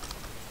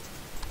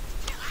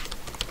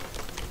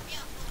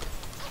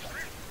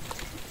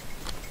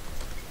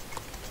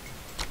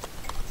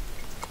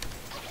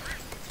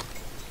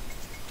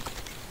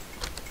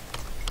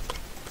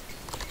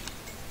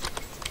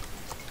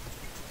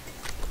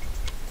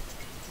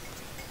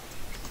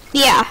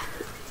 Yeah,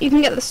 you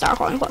can get the star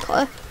coin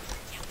quickly.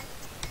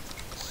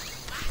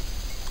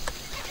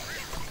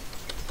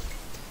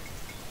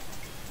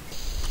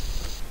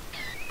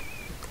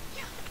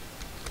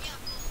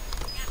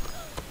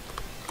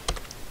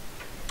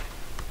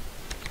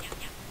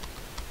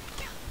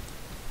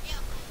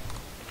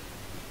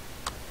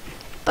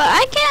 But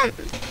I can't,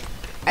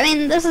 I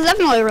mean, this is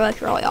definitely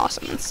really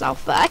awesome and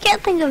stuff, but I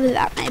can't think of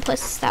that many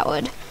places that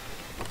would,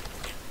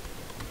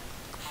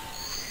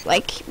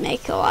 like,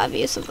 make a lot of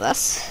use of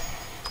this.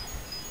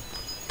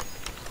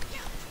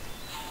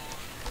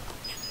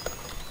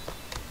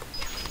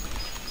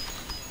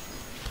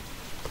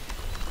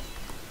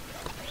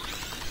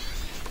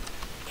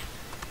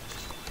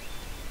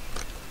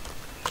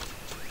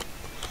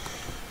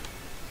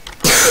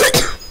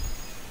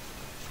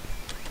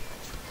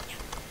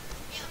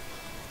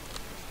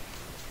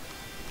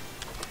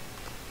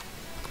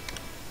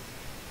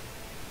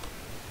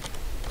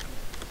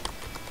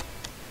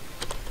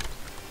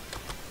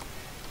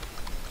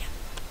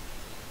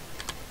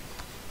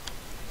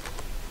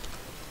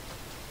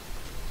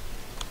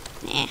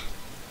 Yeah.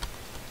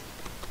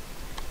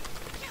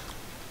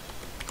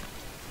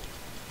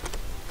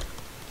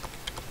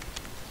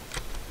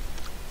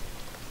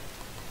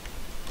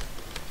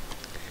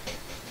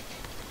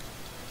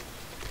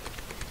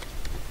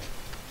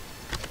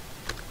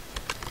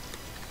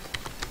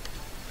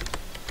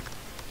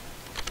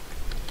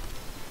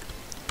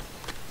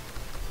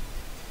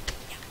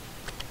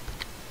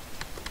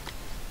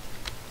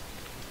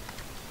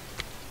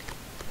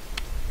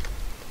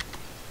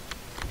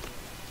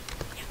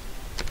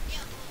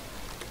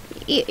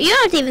 You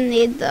don't even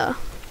need the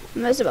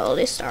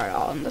invisibility star at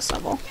all in this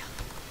level.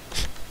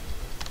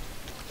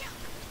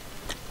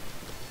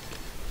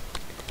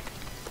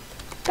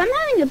 I'm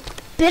having a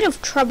bit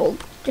of trouble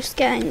just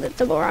getting the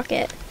double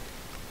rocket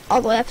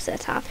all the way up to the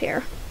top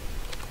here.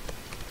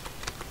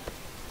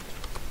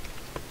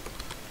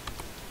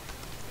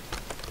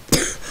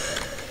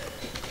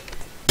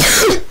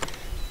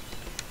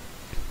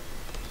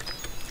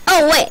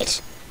 Oh,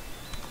 wait.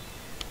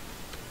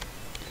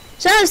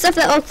 Some of the stuff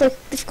that looks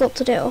like difficult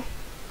to do.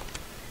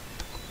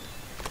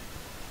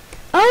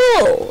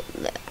 Oh.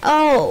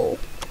 Oh.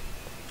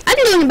 I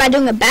can do it by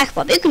doing a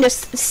backflip. You can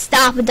just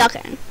stop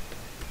ducking.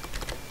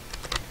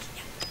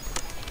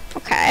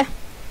 Okay.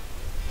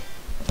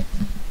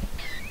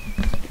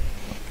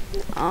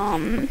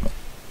 I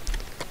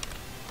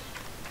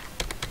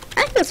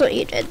think that's what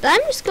you did. Then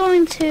I'm just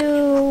going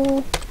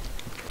to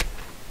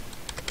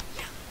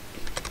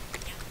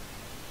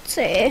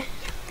see.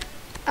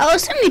 I'll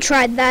assume you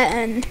tried that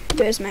in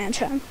Boo's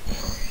Mansion.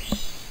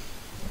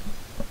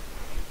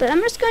 But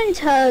I'm just going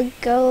to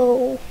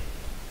go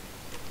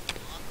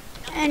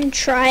and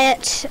try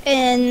it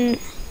in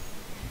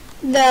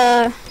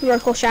the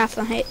vertical shaft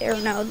on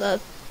the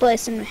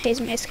place in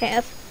Hazy Maze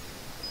Cave.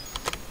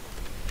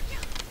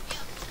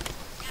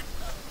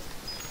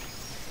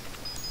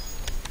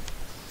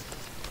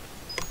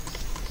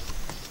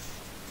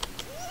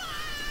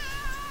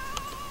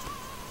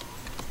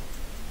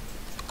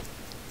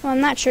 Well, I'm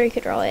not sure you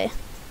could really.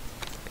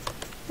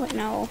 Wait,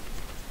 no.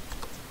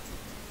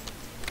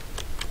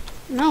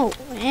 No,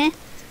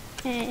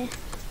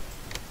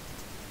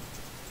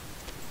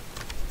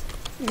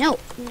 No,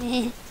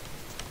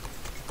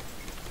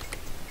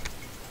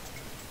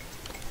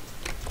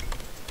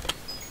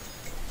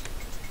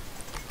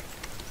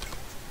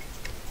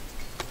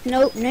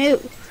 Nope, no.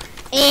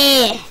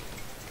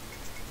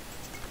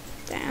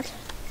 That.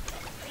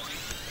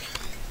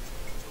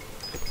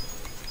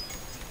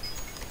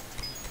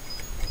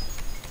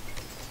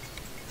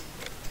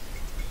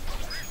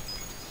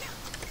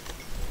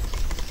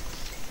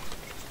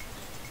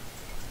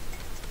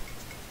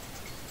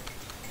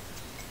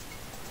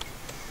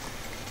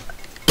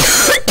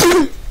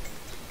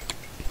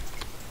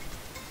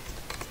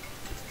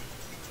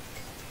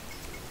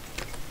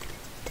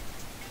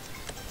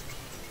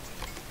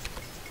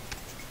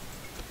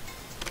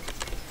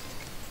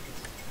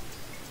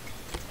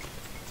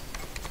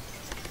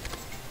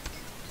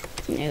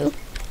 No.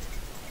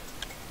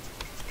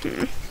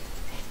 I'm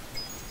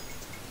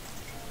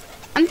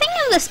thinking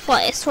of this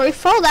place where we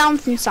fall down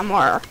from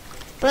somewhere,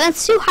 but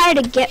it's too high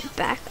to get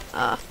back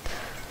up.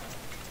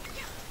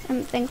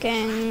 I'm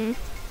thinking.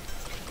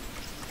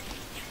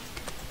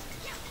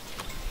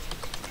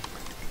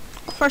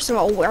 First of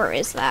all, where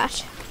is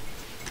that?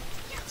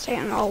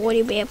 Second of all, would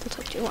you be able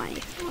to do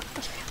anything with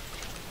it?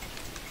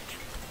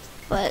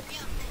 But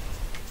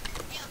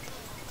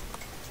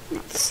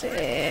let's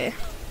see.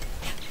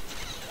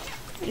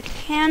 You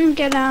can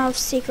get out of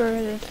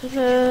secret.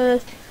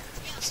 Let's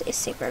see,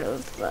 secret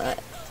of the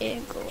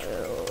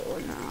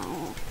igloo.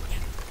 No.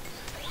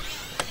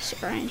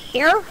 Secret in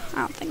here? I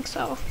don't think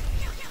so.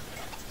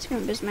 It's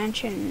gonna just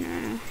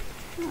mention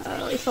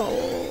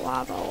lethal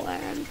lava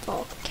and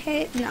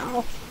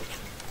volcano.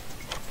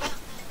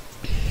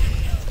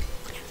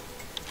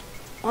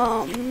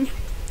 No.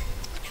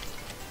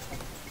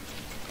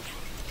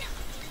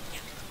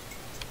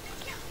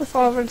 With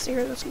all of our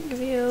secret, that's gonna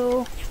give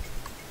you.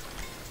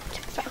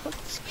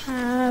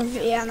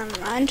 Yeah, never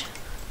mind.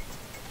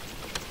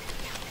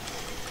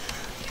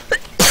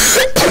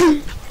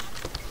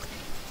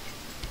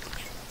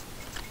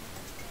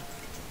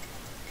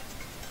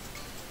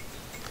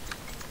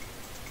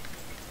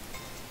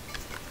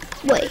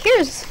 Wait,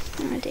 here's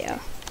an idea.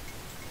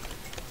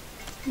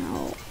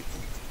 No.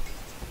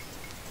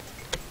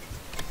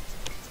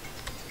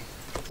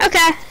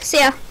 Okay, see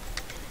ya.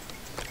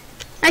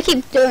 I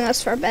keep doing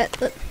this for a bit,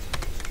 but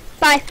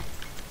bye.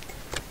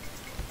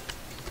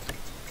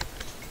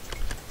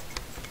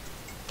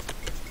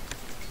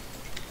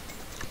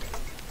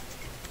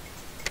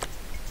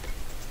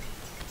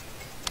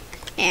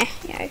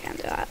 Yeah, I can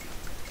do that.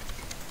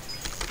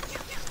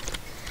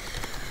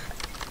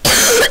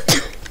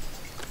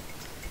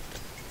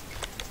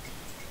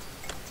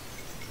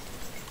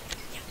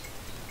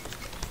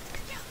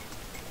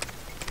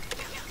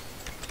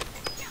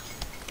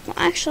 Well,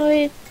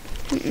 actually,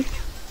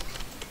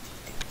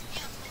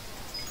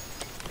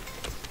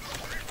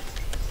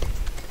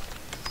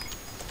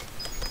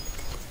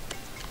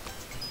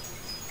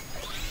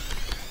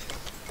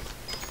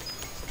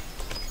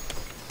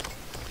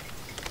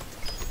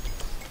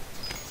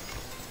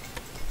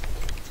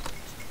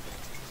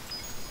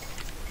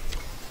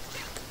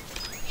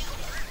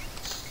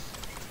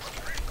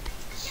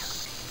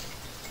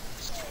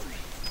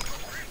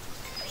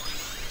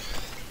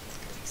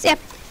 yep.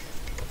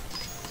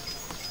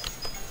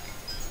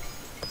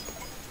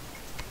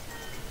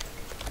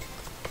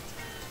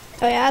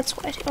 Oh yeah, that's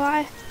way too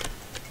high.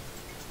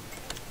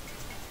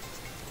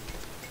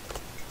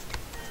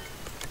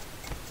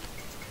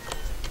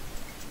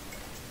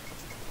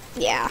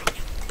 Yeah.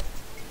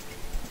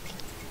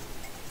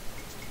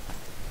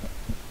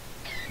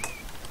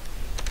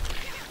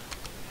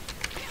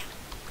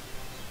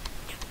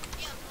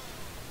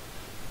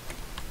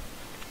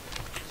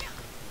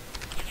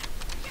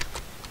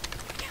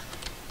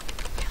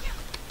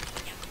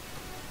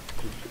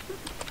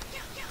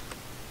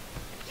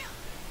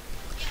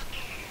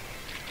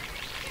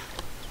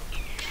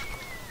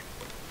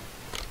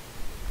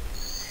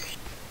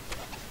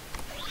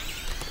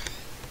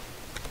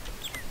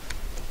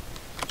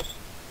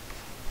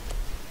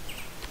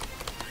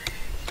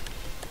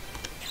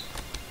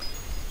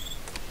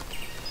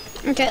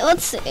 Okay,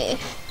 let's see.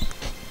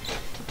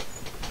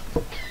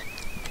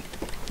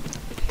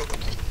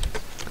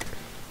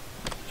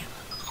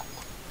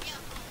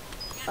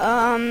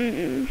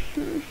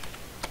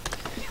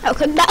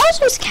 Okay,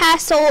 Bowser's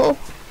Castle.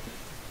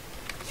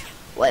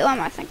 Wait, what am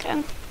I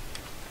thinking?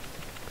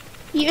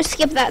 You just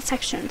skip that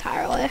section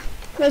entirely.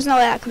 There's no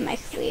way that could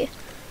make the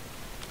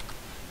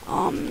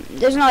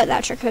there's no way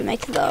that trick could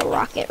make the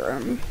rocket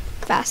room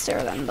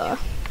faster than the,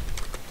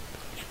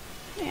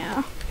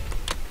 yeah.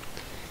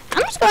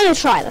 I'm just going to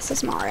try this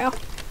as Mario.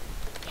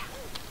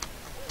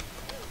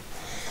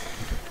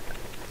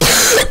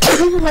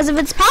 Because if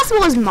it's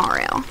possible as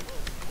Mario,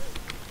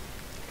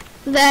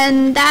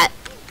 then that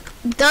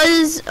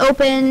does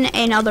open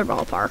another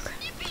ballpark.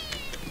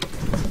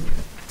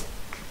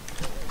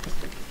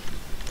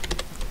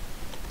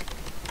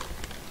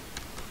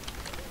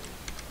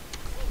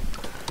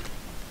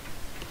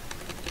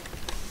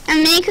 I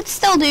mean, you could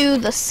still do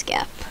the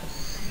skip.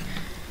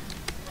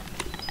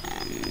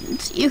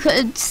 And you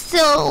could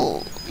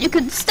still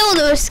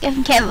do a skip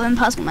in Cave of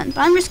Impuzzlement,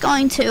 but I'm just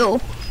going to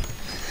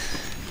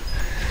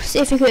see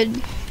if you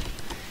could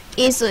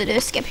easily do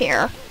a skip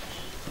here.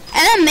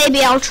 And then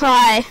maybe I'll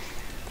try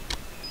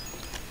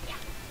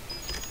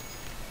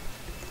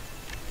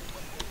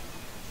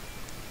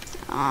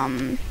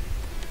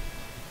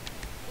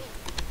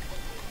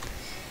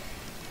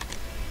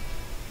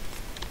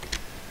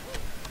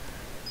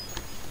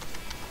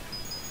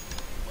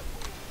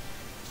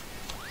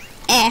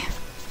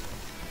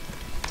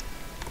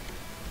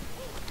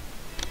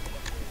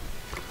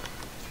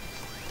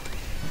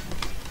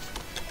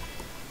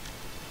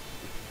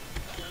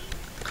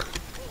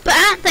But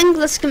I don't think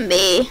this can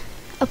be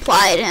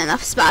applied in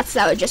enough spots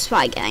that would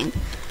justify getting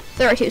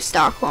 32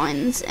 star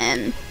coins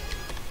and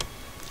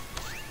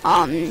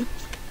no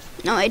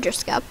major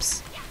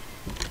skips.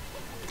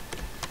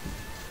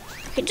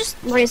 Okay, just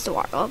raise the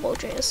water level,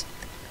 jeez.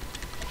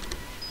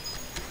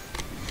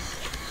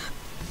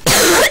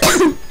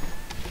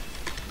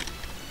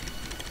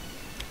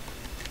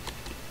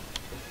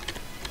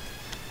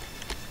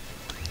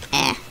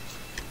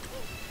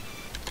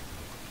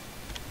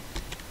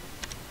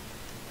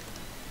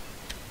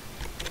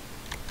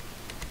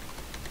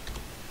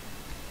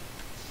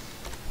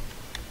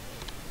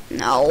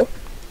 No.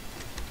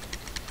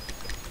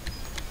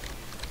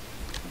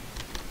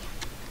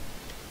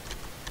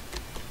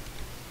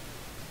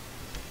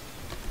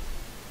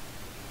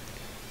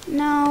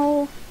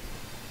 No.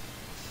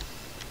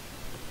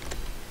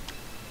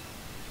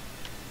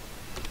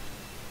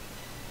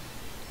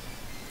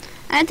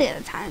 I did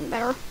the timing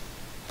better.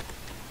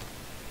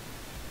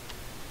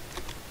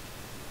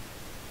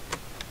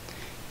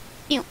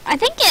 You know, I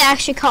think it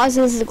actually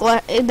causes that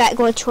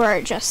glitch where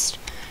it just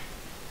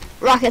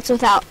rockets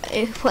without,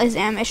 it plays the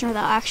animation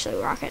without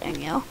actually rocketing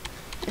you,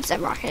 instead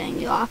of rocketing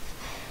you off.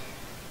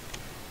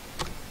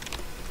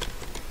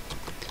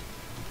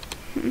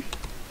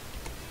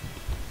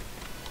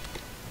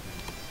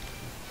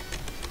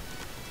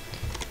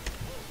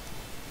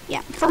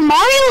 Yeah, for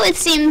Mario it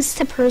seems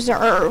to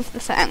preserve the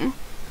thing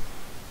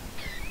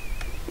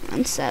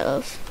instead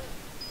of,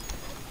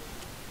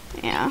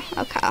 yeah,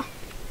 okay.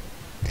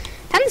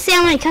 Time to see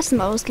how many custom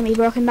levels can be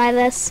broken by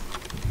this.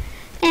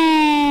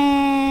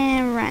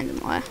 And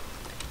randomly.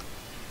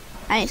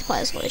 I need to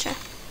play as Luigi.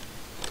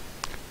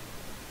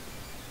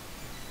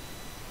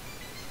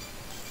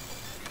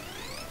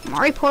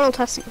 Mario Portal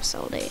testing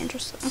facility,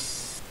 interesting.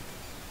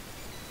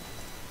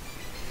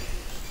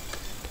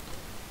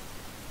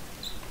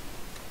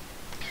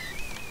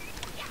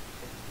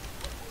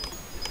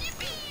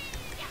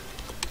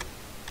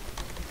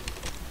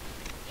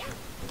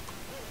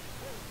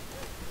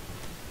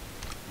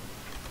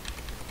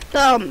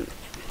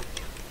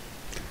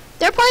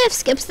 There are plenty of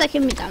skips that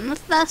can be done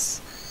with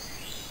this.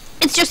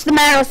 It's just a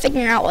matter of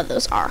figuring out what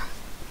those are.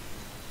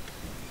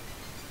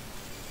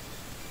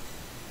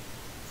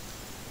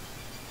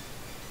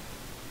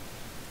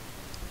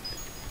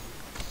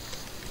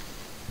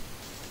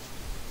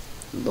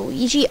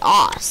 Luigi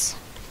Oz.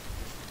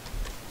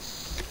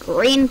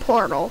 Green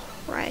portal,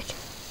 right.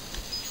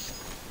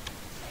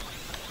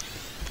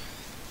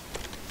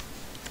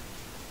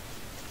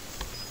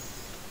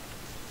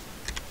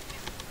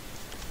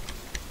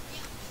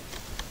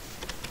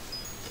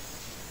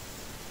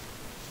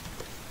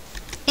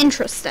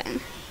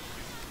 Interesting.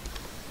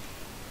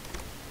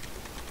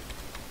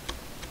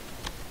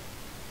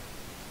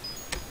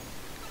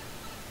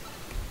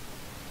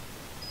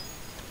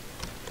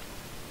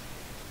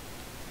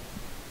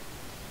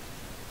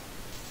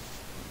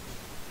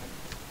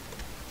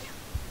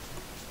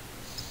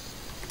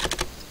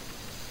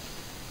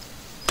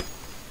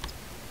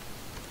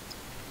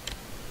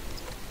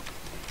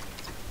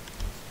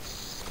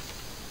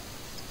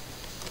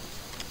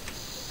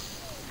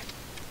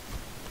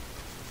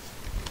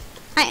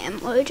 I am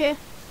Luigi.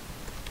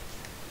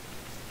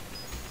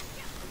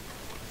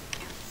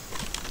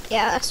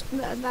 Yeah, that's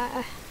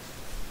that.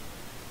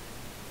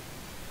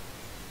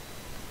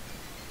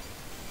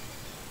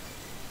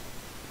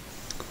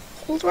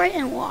 Hold right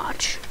and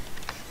watch.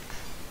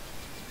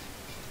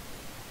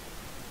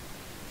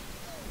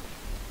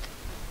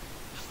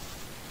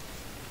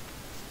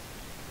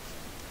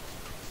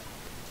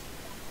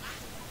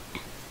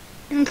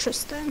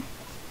 Interesting.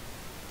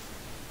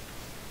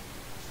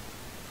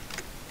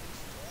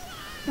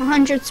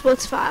 100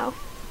 splits file.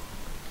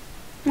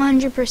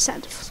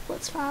 100%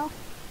 splits file.